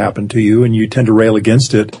things happen to you, and you tend to rail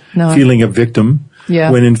against it, feeling a victim.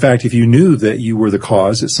 Yeah. When in fact, if you knew that you were the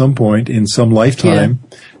cause at some point in some lifetime,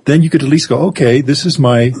 then you could at least go, okay, this is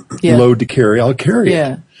my load to carry. I'll carry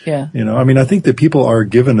it. Yeah. I mean, I think that people are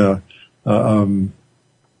given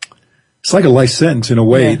it's like a life sentence in a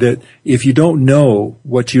way that if you don't know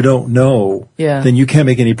what you don't know, then you can't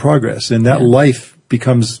make any progress. And that life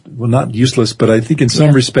becomes, well, not useless, but I think in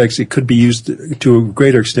some respects it could be used to a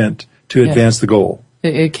greater extent to advance the goal.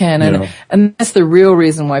 It can, and that's the real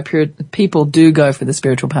reason why people do go for the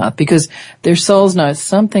spiritual path, because their souls know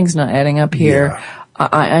something's not adding up here. Yeah.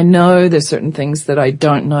 I know there's certain things that I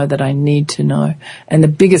don't know that I need to know. And the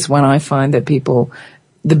biggest one I find that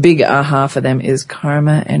the big aha for them is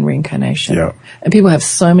karma and reincarnation. Yeah. And people have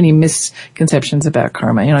so many misconceptions about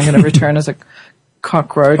karma. I'm going to return as a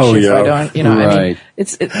cockroach if I don't, I mean,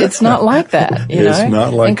 it's not like that, It's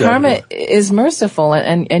not like and that. And karma is merciful,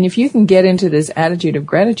 and if you can get into this attitude of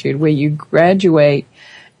gratitude where you graduate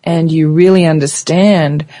and you really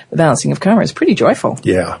understand the balancing of karma, it's pretty joyful.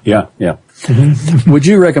 Yeah. Yeah, yeah. Would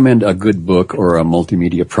you recommend a good book or a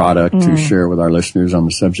multimedia product to share with our listeners on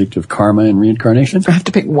the subject of karma and reincarnation? I have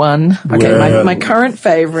to pick one. Okay, my current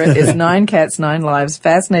favorite is 9 Cats, 9 Lives,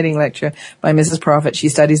 fascinating lecture by Mrs. Prophet. She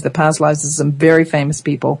studies the past lives of some very famous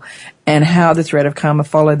people and how the thread of karma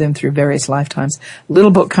followed them through various lifetimes. Little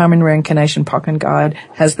book, Karma and Reincarnation Pocket Guide,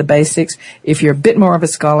 has the basics. If you're a bit more of a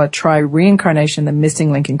scholar, try Reincarnation, the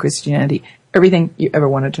Missing Link in Christianity. Everything you ever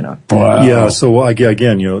wanted to know. Wow. Yeah, so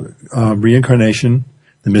again, reincarnation,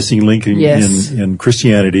 the missing link in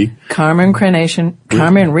Christianity. Karma and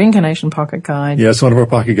Reincarnation Pocket Guide. Yeah, it's one of our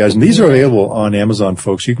pocket guides. And these are available on Amazon,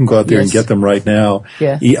 folks. You can go out there and get them right now.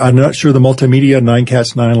 Yeah. I'm not sure the multimedia, 9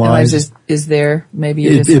 Cats, 9 Lives. Is there? Maybe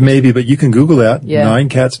it may be, but you can Google that. Yeah. 9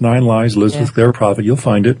 Cats, 9 Lives, Elizabeth Clare Prophet. You'll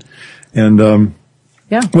find it. And,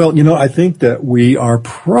 yeah. Well, I think that we are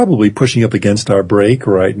probably pushing up against our break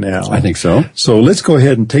right now. I think so. So let's go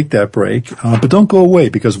ahead and take that break. But don't go away,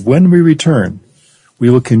 because when we return, we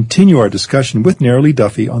will continue our discussion with Narrowly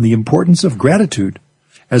Duffy on the importance of gratitude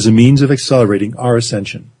as a means of accelerating our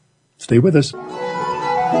ascension. Stay with us.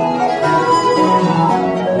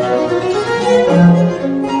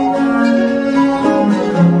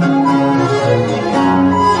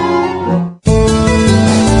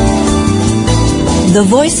 The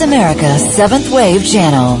Voice America 7th Wave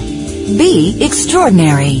Channel. Be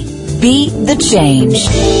extraordinary. Be the change.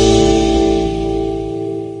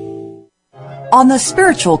 On the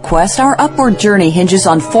spiritual quest, our upward journey hinges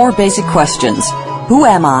on 4 basic questions. Who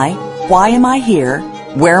am I? Why am I here?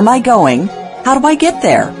 Where am I going? How do I get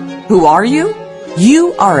there? Who are you?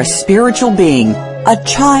 You are a spiritual being, a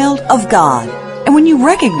child of God. And when you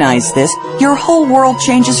recognize this, your whole world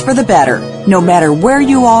changes for the better. No matter where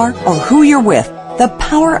you are or who you're with, the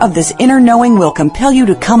power of this inner knowing will compel you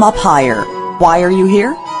to come up higher. Why are you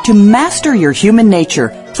here? To master your human nature,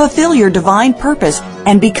 fulfill your divine purpose,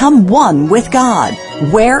 and become one with God.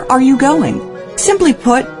 Where are you going? Simply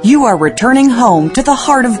put, you are returning home to the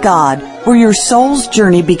heart of God, where your soul's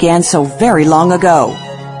journey began so very long ago.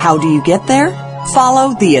 How do you get there?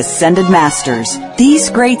 Follow the Ascended Masters. These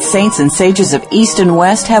great saints and sages of East and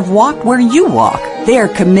West have walked where you walk. They are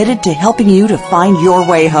committed to helping you to find your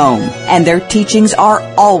way home, and their teachings are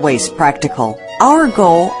always practical. Our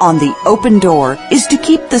goal on The Open Door is to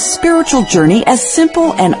keep the spiritual journey as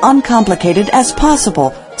simple and uncomplicated as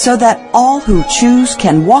possible, so that all who choose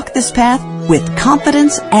can walk this path with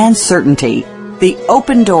confidence and certainty. The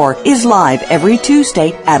Open Door is live every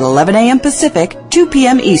Tuesday at 11 a.m. Pacific, 2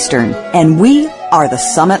 p.m. Eastern, and we are the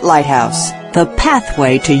Summit Lighthouse, the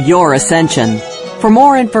pathway to your ascension. For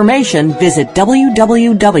more information, visit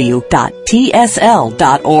www.tsl.org.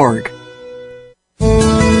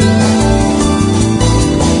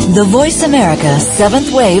 The Voice America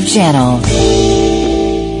 7th Wave Channel.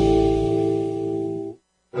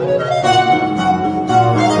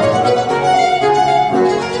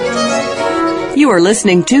 You are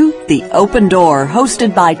listening to The Open Door,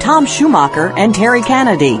 hosted by Tom Schumacher and Terry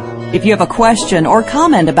Kennedy. If you have a question or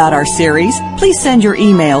comment about our series, please send your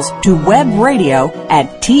emails to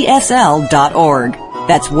webradio@tsl.org.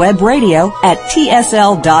 That's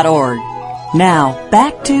webradio@tsl.org. Now,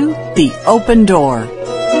 back to The Open Door.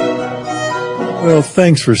 Well,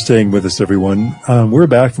 thanks for staying with us, everyone. We're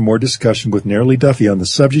back for more discussion with Narrowly Duffy on the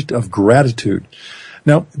subject of gratitude.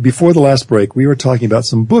 Now, before the last break, we were talking about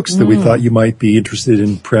some books that we thought you might be interested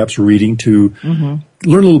in perhaps reading to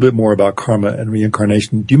learn a little bit more about karma and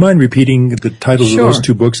reincarnation. Do you mind repeating the titles of those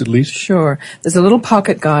 2 books at least? Sure. There's a little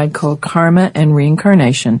pocket guide called Karma and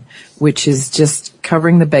Reincarnation, which is just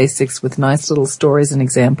covering the basics with nice little stories and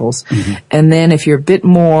examples. And then if you're a bit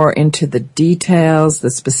more into the details, the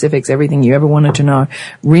specifics, everything you ever wanted to know,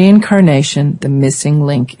 Reincarnation, the Missing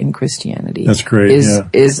Link in Christianity. That's great.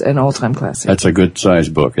 Is an all-time classic. That's a good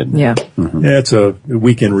sized book, isn't it? Yeah. Yeah, it's a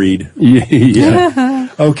weekend read. Yeah.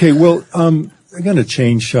 Okay, well, I'm going to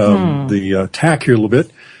change the tack here a little bit.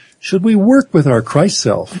 Should we work with our Christ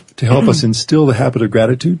self to help us instill the habit of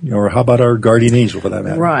gratitude? Or how about our guardian angel for that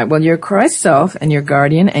matter? Right. Well, your Christ self and your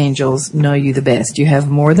guardian angels know you the best. You have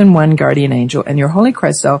more than one guardian angel, and your Holy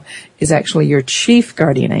Christ self is actually your chief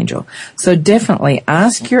guardian angel. So definitely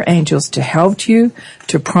ask your angels to help you,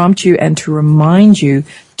 to prompt you, and to remind you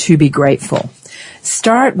to be grateful.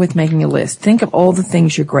 Start with making a list. Think of all the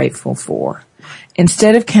things you're grateful for.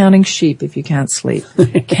 Instead of counting sheep if you can't sleep,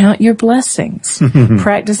 count your blessings.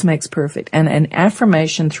 Practice makes perfect. And an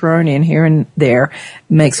affirmation thrown in here and there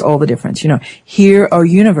makes all the difference. Hear, O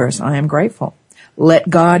universe, I am grateful. Let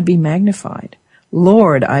God be magnified.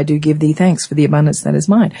 Lord, I do give thee thanks for the abundance that is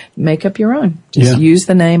mine. Make up your own. Just use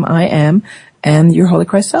the name I am and your Holy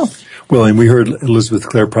Christ self. Well, and we heard Elizabeth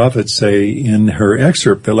Clare Prophet say in her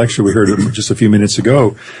excerpt, the lecture we heard just a few minutes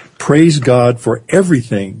ago, praise God for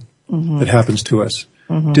everything that happens to us.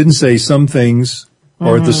 Didn't say some things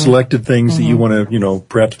or the selected things that you want to,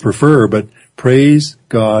 perhaps prefer, but praise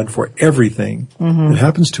God for everything that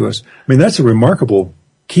happens to us. I mean, that's a remarkable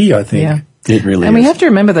key, I think. Yeah. It really And is. we have to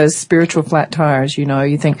remember those spiritual flat tires, you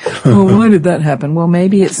think, oh, why did that happen? Well,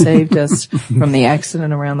 maybe it saved us from the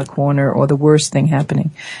accident around the corner or the worst thing happening.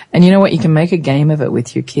 And you know what? You can make a game of it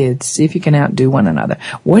with your kids. See if you can outdo one another.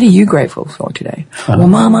 What are you grateful for today? Well,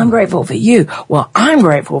 Mom, I'm grateful for you. Well, I'm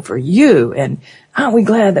grateful for you. And aren't we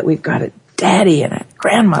glad that we've got a daddy and a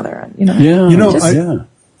grandmother?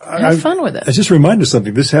 Have fun with it. I just reminded of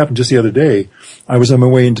something. This happened just the other day. I was on my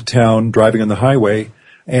way into town, driving on the highway,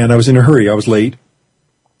 and I was in a hurry. I was late.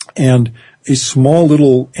 And a small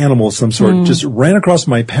little animal of some sort just ran across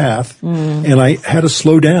my path, and I had to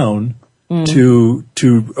slow down to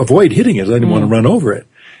avoid hitting it. I didn't want to run over it.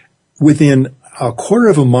 Within a quarter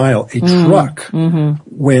of a mile, a truck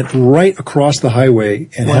went right across the highway,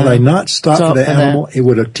 and had I not stopped for the animal, it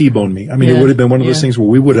would have T-boned me. I mean, it would have been one of those things where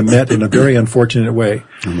we would have met in a very unfortunate way.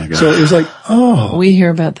 Oh my God. So it was like, we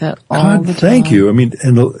hear about that all God, the time. thank you. I mean,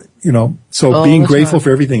 so All being the grateful time.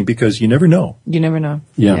 for everything, because you never know. You never know.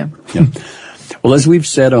 Yeah. Well, as we've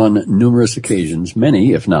said on numerous occasions,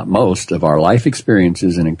 many, if not most, of our life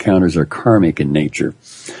experiences and encounters are karmic in nature.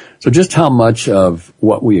 So just how much of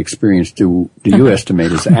what we experience do you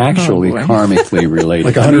estimate is actually karmically related?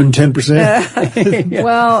 Like 110%?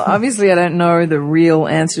 Well, obviously I don't know the real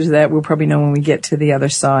answer to that. We'll probably know when we get to the other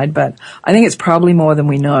side, but I think it's probably more than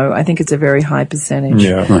we know. I think it's a very high percentage.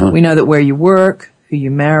 Yeah. We know that where you work, who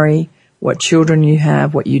you marry, what children you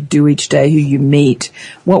have, what you do each day, who you meet,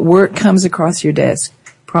 what work comes across your desk,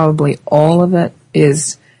 probably all of it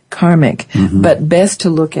is karmic, but best to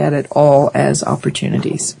look at it all as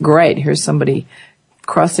opportunities. Great, here's somebody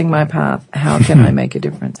crossing my path. How can I make a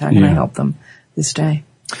difference? How can I help them this day?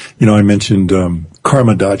 I mentioned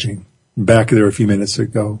karma dodging back there a few minutes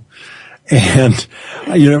ago. And,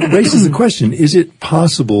 it raises the question, is it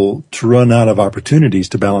possible to run out of opportunities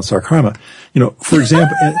to balance our karma? For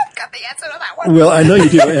example... Got the answer to that one. Well, I know you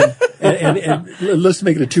do. And let's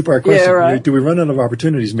make it a two-part question. Yeah, right. Do we run out of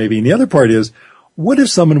opportunities maybe? And the other part is, what if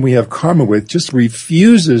someone we have karma with just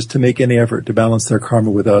refuses to make any effort to balance their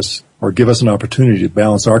karma with us or give us an opportunity to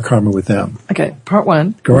balance our karma with them? Okay, part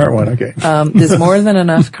one. Part one, okay. There's more than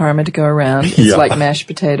enough karma to go around. It's like mashed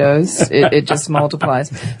potatoes. It just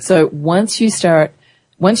multiplies. So once you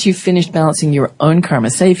finish balancing your own karma,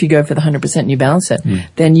 say if you go for the 100% and you balance it,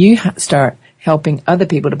 then you start helping other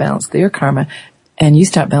people to balance their karma, and you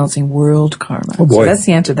start balancing world karma. Oh boy. So that's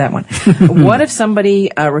the answer to that one. What if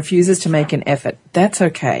somebody refuses to make an effort? That's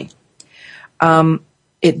okay.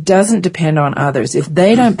 It doesn't depend on others. If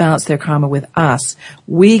they don't balance their karma with us,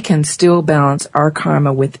 we can still balance our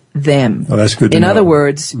karma with them. Oh, that's good to know. In other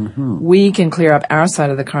words, we can clear up our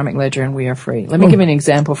side of the karmic ledger and we are free. Let me give you an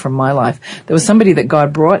example from my life. There was somebody that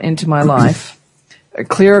God brought into my life,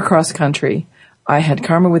 clear across country. I had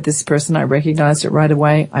karma with this person. I recognized it right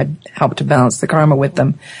away. I helped to balance the karma with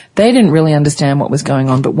them. They didn't really understand what was going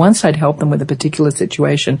on, but once I'd helped them with a particular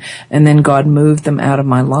situation and then God moved them out of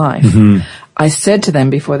my life, I said to them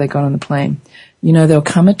before they got on the plane, there'll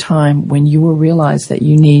come a time when you will realize that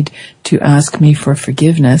you need to ask me for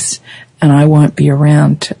forgiveness and I won't be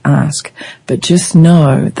around to ask, but just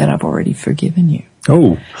know that I've already forgiven you.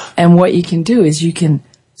 Oh. And what you can do is you can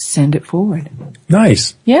send it forward.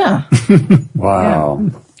 Nice. Yeah. Wow.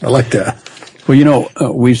 I like that.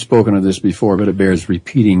 Well, we've spoken of this before, but it bears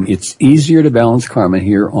repeating. It's easier to balance karma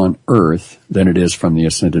here on Earth than it is from the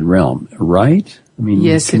ascended realm, right? I mean,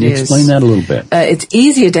 yes, can you explain that a little bit? It's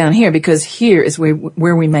easier down here because here is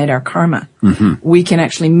where we made our karma. We can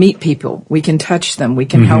actually meet people. We can touch them. We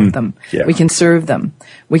can help them. Yeah. We can serve them.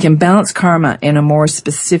 We can balance karma in a more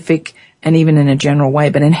specific and even in a general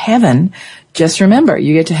way. But in heaven, just remember,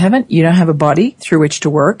 you get to heaven, you don't have a body through which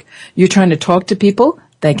to work. You're trying to talk to people.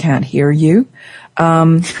 They can't hear you.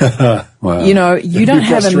 Wow. You don't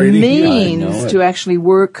have a frustrating. means to actually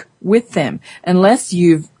work with them unless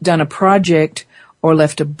you've done a project or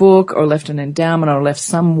left a book or left an endowment or left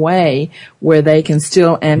some way where they can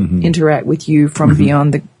still interact with you from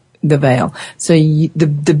beyond the veil. So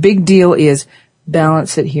the big deal is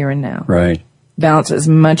balance it here and now. Right. Balance as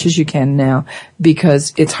much as you can now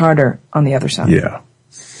because it's harder on the other side. Yeah.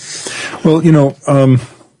 Well,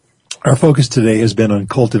 our focus today has been on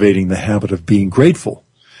cultivating the habit of being grateful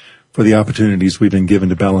for the opportunities we've been given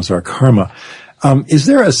to balance our karma. Is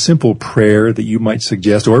there a simple prayer that you might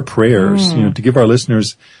suggest, or prayers, to give our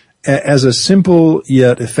listeners as a simple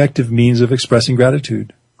yet effective means of expressing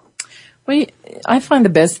gratitude? Well, I find the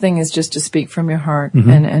best thing is just to speak from your heart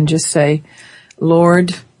and just say,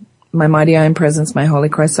 Lord, my mighty I am presence, my holy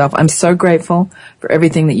Christ self, I'm so grateful for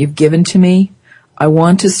everything that you've given to me. I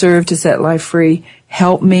want to serve to set life free.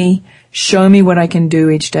 Help me. Show me what I can do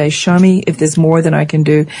each day. Show me if there's more than I can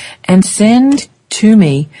do. And send to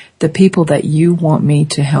me the people that you want me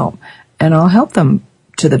to help. And I'll help them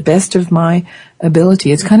to the best of my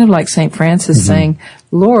ability. It's kind of like St. Francis saying,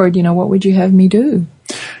 Lord, what would you have me do?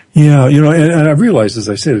 Yeah, and I've realized, as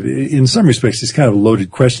I said, in some respects, it's kind of a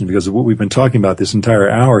loaded question because of what we've been talking about this entire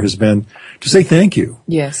hour has been to say thank you.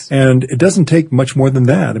 Yes. And it doesn't take much more than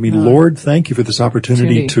that. I mean, Lord, thank you for this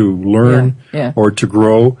opportunity to learn or to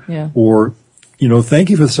grow or, thank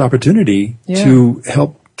you for this opportunity to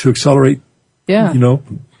help to accelerate, and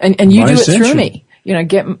you do it through me.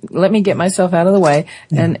 Let me get myself out of the way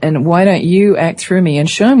and why don't you act through me and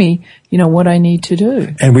show me, what I need to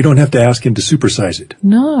do. And we don't have to ask him to supersize it.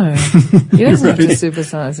 No. He doesn't have to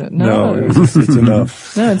supersize it. No. It's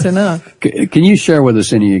enough. No, it's enough. Can you share with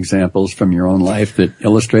us any examples from your own life that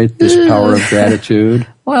illustrate this power of gratitude?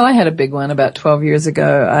 Well, I had a big one about 12 years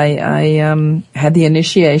ago. I had the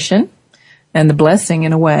initiation and the blessing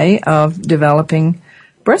in a way of developing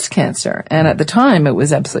breast cancer. And at the time, it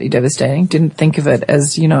was absolutely devastating. Didn't think of it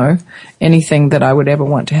as, anything that I would ever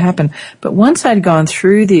want to happen. But once I'd gone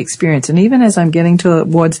through the experience, and even as I'm getting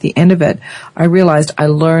towards the end of it, I realized I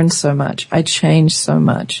learned so much. I changed so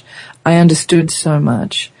much. I understood so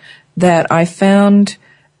much that I found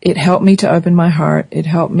it helped me to open my heart. It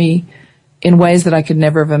helped me in ways that I could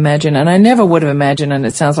never have imagined, and I never would have imagined. And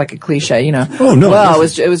it sounds like a cliche, Oh no! Well, it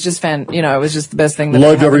was just it was just the best thing that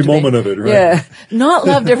loved every moment of it, right? Yeah, not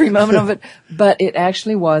loved every moment of it, but it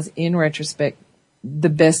actually was, in retrospect, the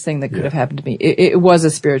best thing that could have happened to me. It was a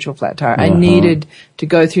spiritual flat tire. I needed to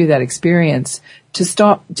go through that experience to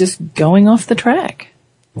stop just going off the track.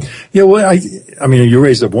 Yeah, well, I mean, you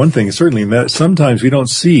raised up one thing certainly, and that sometimes we don't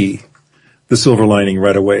see the silver lining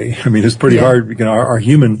right away. I mean, it's pretty hard. Our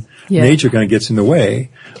human nature kind of gets in the way.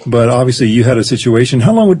 But obviously, you had a situation.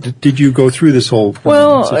 How long did you go through this whole?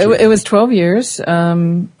 Well, it was 12 years. I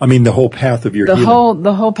mean, the whole path of your healing.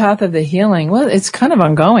 The whole path of the healing. Well, it's kind of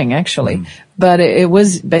ongoing actually, but it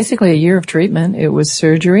was basically a year of treatment. It was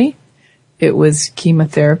surgery, it was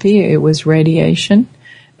chemotherapy, it was radiation,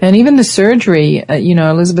 and even the surgery.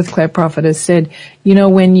 Elizabeth Clare Prophet has said,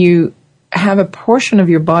 when you have a portion of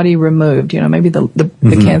your body removed, maybe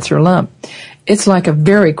the cancer lump, it's like a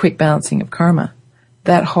very quick balancing of karma.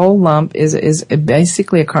 That whole lump is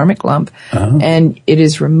basically a karmic lump, and it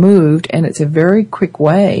is removed, and it's a very quick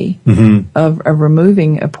way of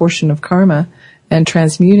removing a portion of karma and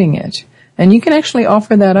transmuting it. And you can actually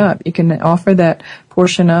offer that up. You can offer that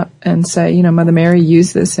portion up and say, Mother Mary,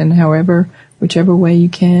 use this in whichever way you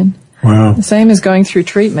can. Wow. The same as going through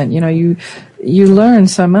treatment. You learn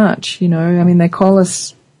so much. They call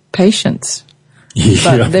us patients.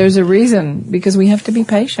 But there's a reason, because we have to be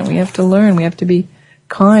patient. We have to learn. We have to be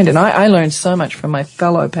kind. And I learned so much from my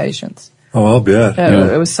fellow patients. Oh, I'll bet.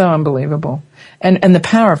 It was so unbelievable. And the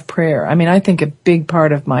power of prayer. I think a big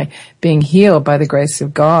part of my being healed by the grace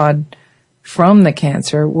of God from the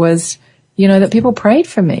cancer was, that people prayed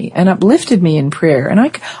for me and uplifted me in prayer. And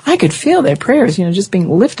I could feel their prayers, just being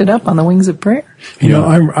lifted up on the wings of prayer.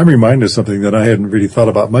 I'm reminded of something that I hadn't really thought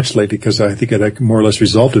about much lately because I think it had more or less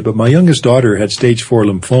resolved it. But my youngest daughter had stage 4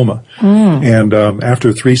 lymphoma. And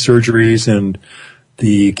after 3 surgeries and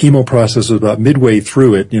the chemo process was about midway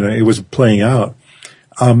through it, it was playing out.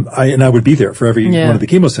 I would be there for every one of the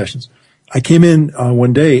chemo sessions. I came in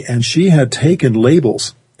one day and she had taken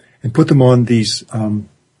labels and put them on these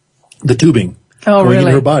the tubing going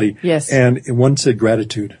into her body. Yes. And one said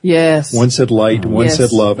gratitude. Yes. One said light. One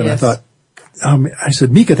said love. And I thought, I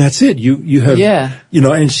said, Mika, that's it. You have,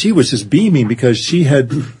 and she was just beaming because she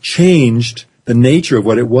had changed the nature of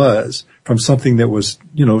what it was from something that was,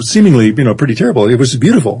 seemingly, pretty terrible. It was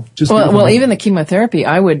beautiful. Well, even the chemotherapy,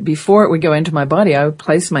 before it would go into my body, I would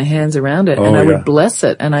place my hands around it and I would bless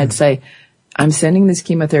it and I'd say, I'm sending this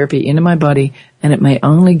chemotherapy into my body, and it may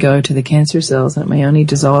only go to the cancer cells, and it may only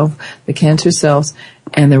dissolve the cancer cells,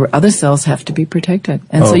 and the other cells have to be protected.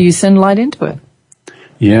 And so you send light into it.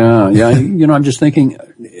 Yeah. I'm just thinking,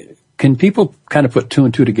 can people kind of put 2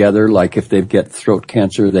 and 2 together? Like if they get throat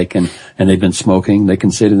cancer, and they've been smoking, they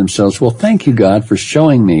can say to themselves, well, thank you, God, for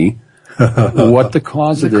showing me what the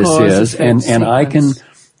cause of this is, and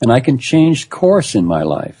I can change course in my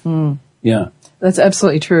life. Yeah. That's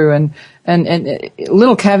absolutely true. And a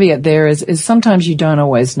little caveat there is sometimes you don't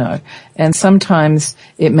always know. And sometimes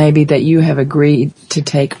it may be that you have agreed to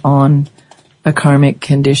take on a karmic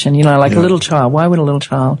condition, like a little child. Why would a little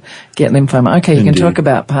child get lymphoma? Okay, you can talk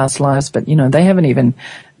about past lives, but they haven't even,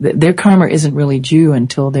 their karma isn't really due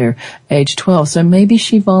until they're age 12. So maybe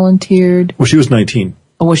she volunteered. Well, she was 19.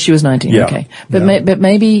 Oh, well, she was 19. Yeah. Okay. But but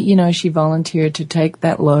maybe, she volunteered to take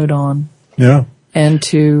that load on. Yeah. And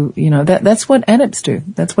to, that's what adepts do.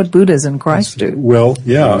 That's what Buddhas and Christ do. Well,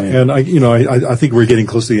 yeah. And I think we're getting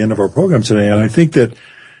close to the end of our program today. And I think that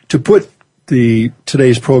to put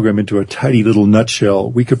today's program into a tidy little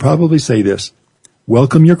nutshell, we could probably say this: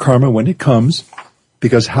 welcome your karma when it comes,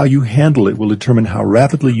 because how you handle it will determine how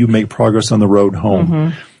rapidly you make progress on the road home.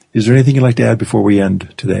 Mm-hmm. Is there anything you'd like to add before we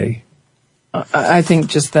end today? I think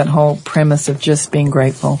just that whole premise of just being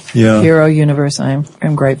grateful. Yeah. Hero universe, I'm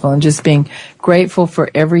grateful. And just being grateful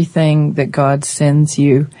for everything that God sends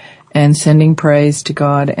you and sending praise to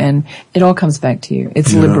God, and it all comes back to you.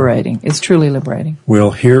 It's liberating. It's truly liberating.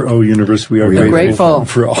 Well, Hero Universe, we are grateful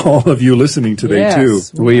for all of you listening today, too.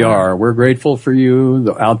 We are. We're grateful for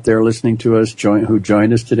you out there listening to us, who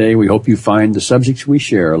joined us today. We hope you find the subjects we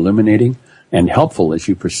share illuminating and helpful as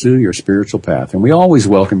you pursue your spiritual path. And we always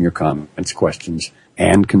welcome your comments, questions,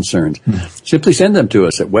 and concerns. Simply send them to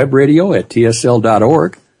us at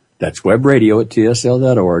webradio@tsl.org. That's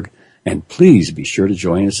webradio@tsl.org. And please be sure to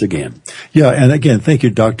join us again. Yeah, and again, thank you,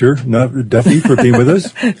 Dr. Duffy, for being with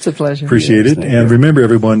us. It's a pleasure. Appreciate it. And remember,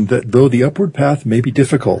 everyone, that though the upward path may be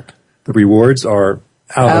difficult, the rewards are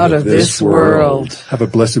out of this world. Have a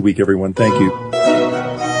blessed week, everyone. Thank you.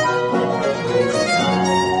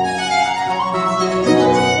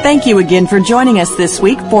 Thank you again for joining us this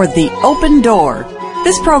week for The Open Door.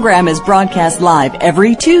 This program is broadcast live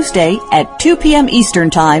every Tuesday at 2 p.m. Eastern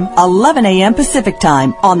Time, 11 a.m. Pacific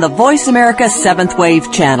Time on the Voice America 7th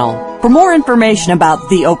Wave channel. For more information about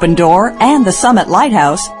The Open Door and the Summit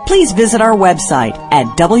Lighthouse, please visit our website at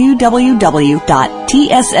www.tsl.org.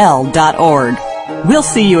 We'll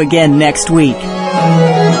see you again next week.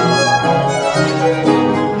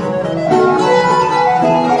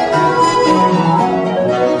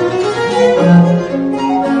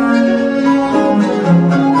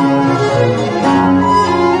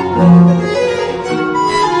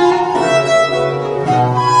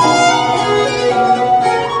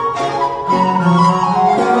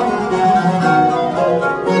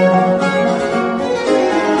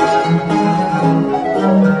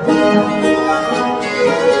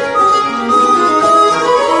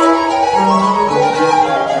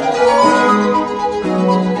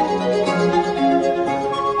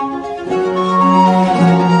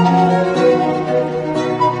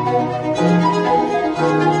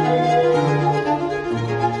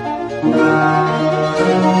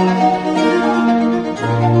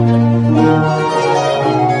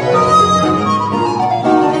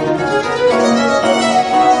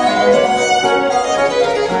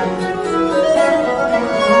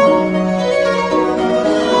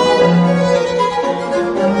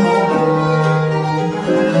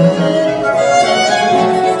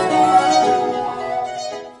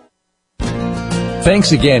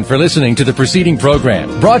 Thanks again for listening to the preceding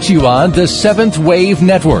program, brought to you on the 7th Wave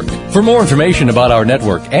Network. For more information about our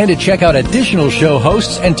network and to check out additional show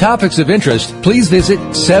hosts and topics of interest, please visit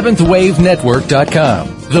 7thwavenetwork.com.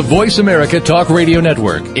 The Voice America Talk Radio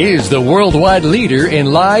Network is the worldwide leader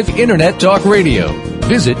in live Internet talk radio.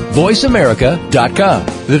 Visit voiceamerica.com.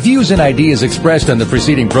 The views and ideas expressed on the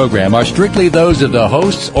preceding program are strictly those of the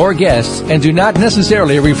hosts or guests and do not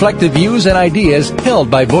necessarily reflect the views and ideas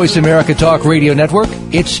held by Voice America Talk Radio Network,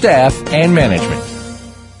 its staff, and management.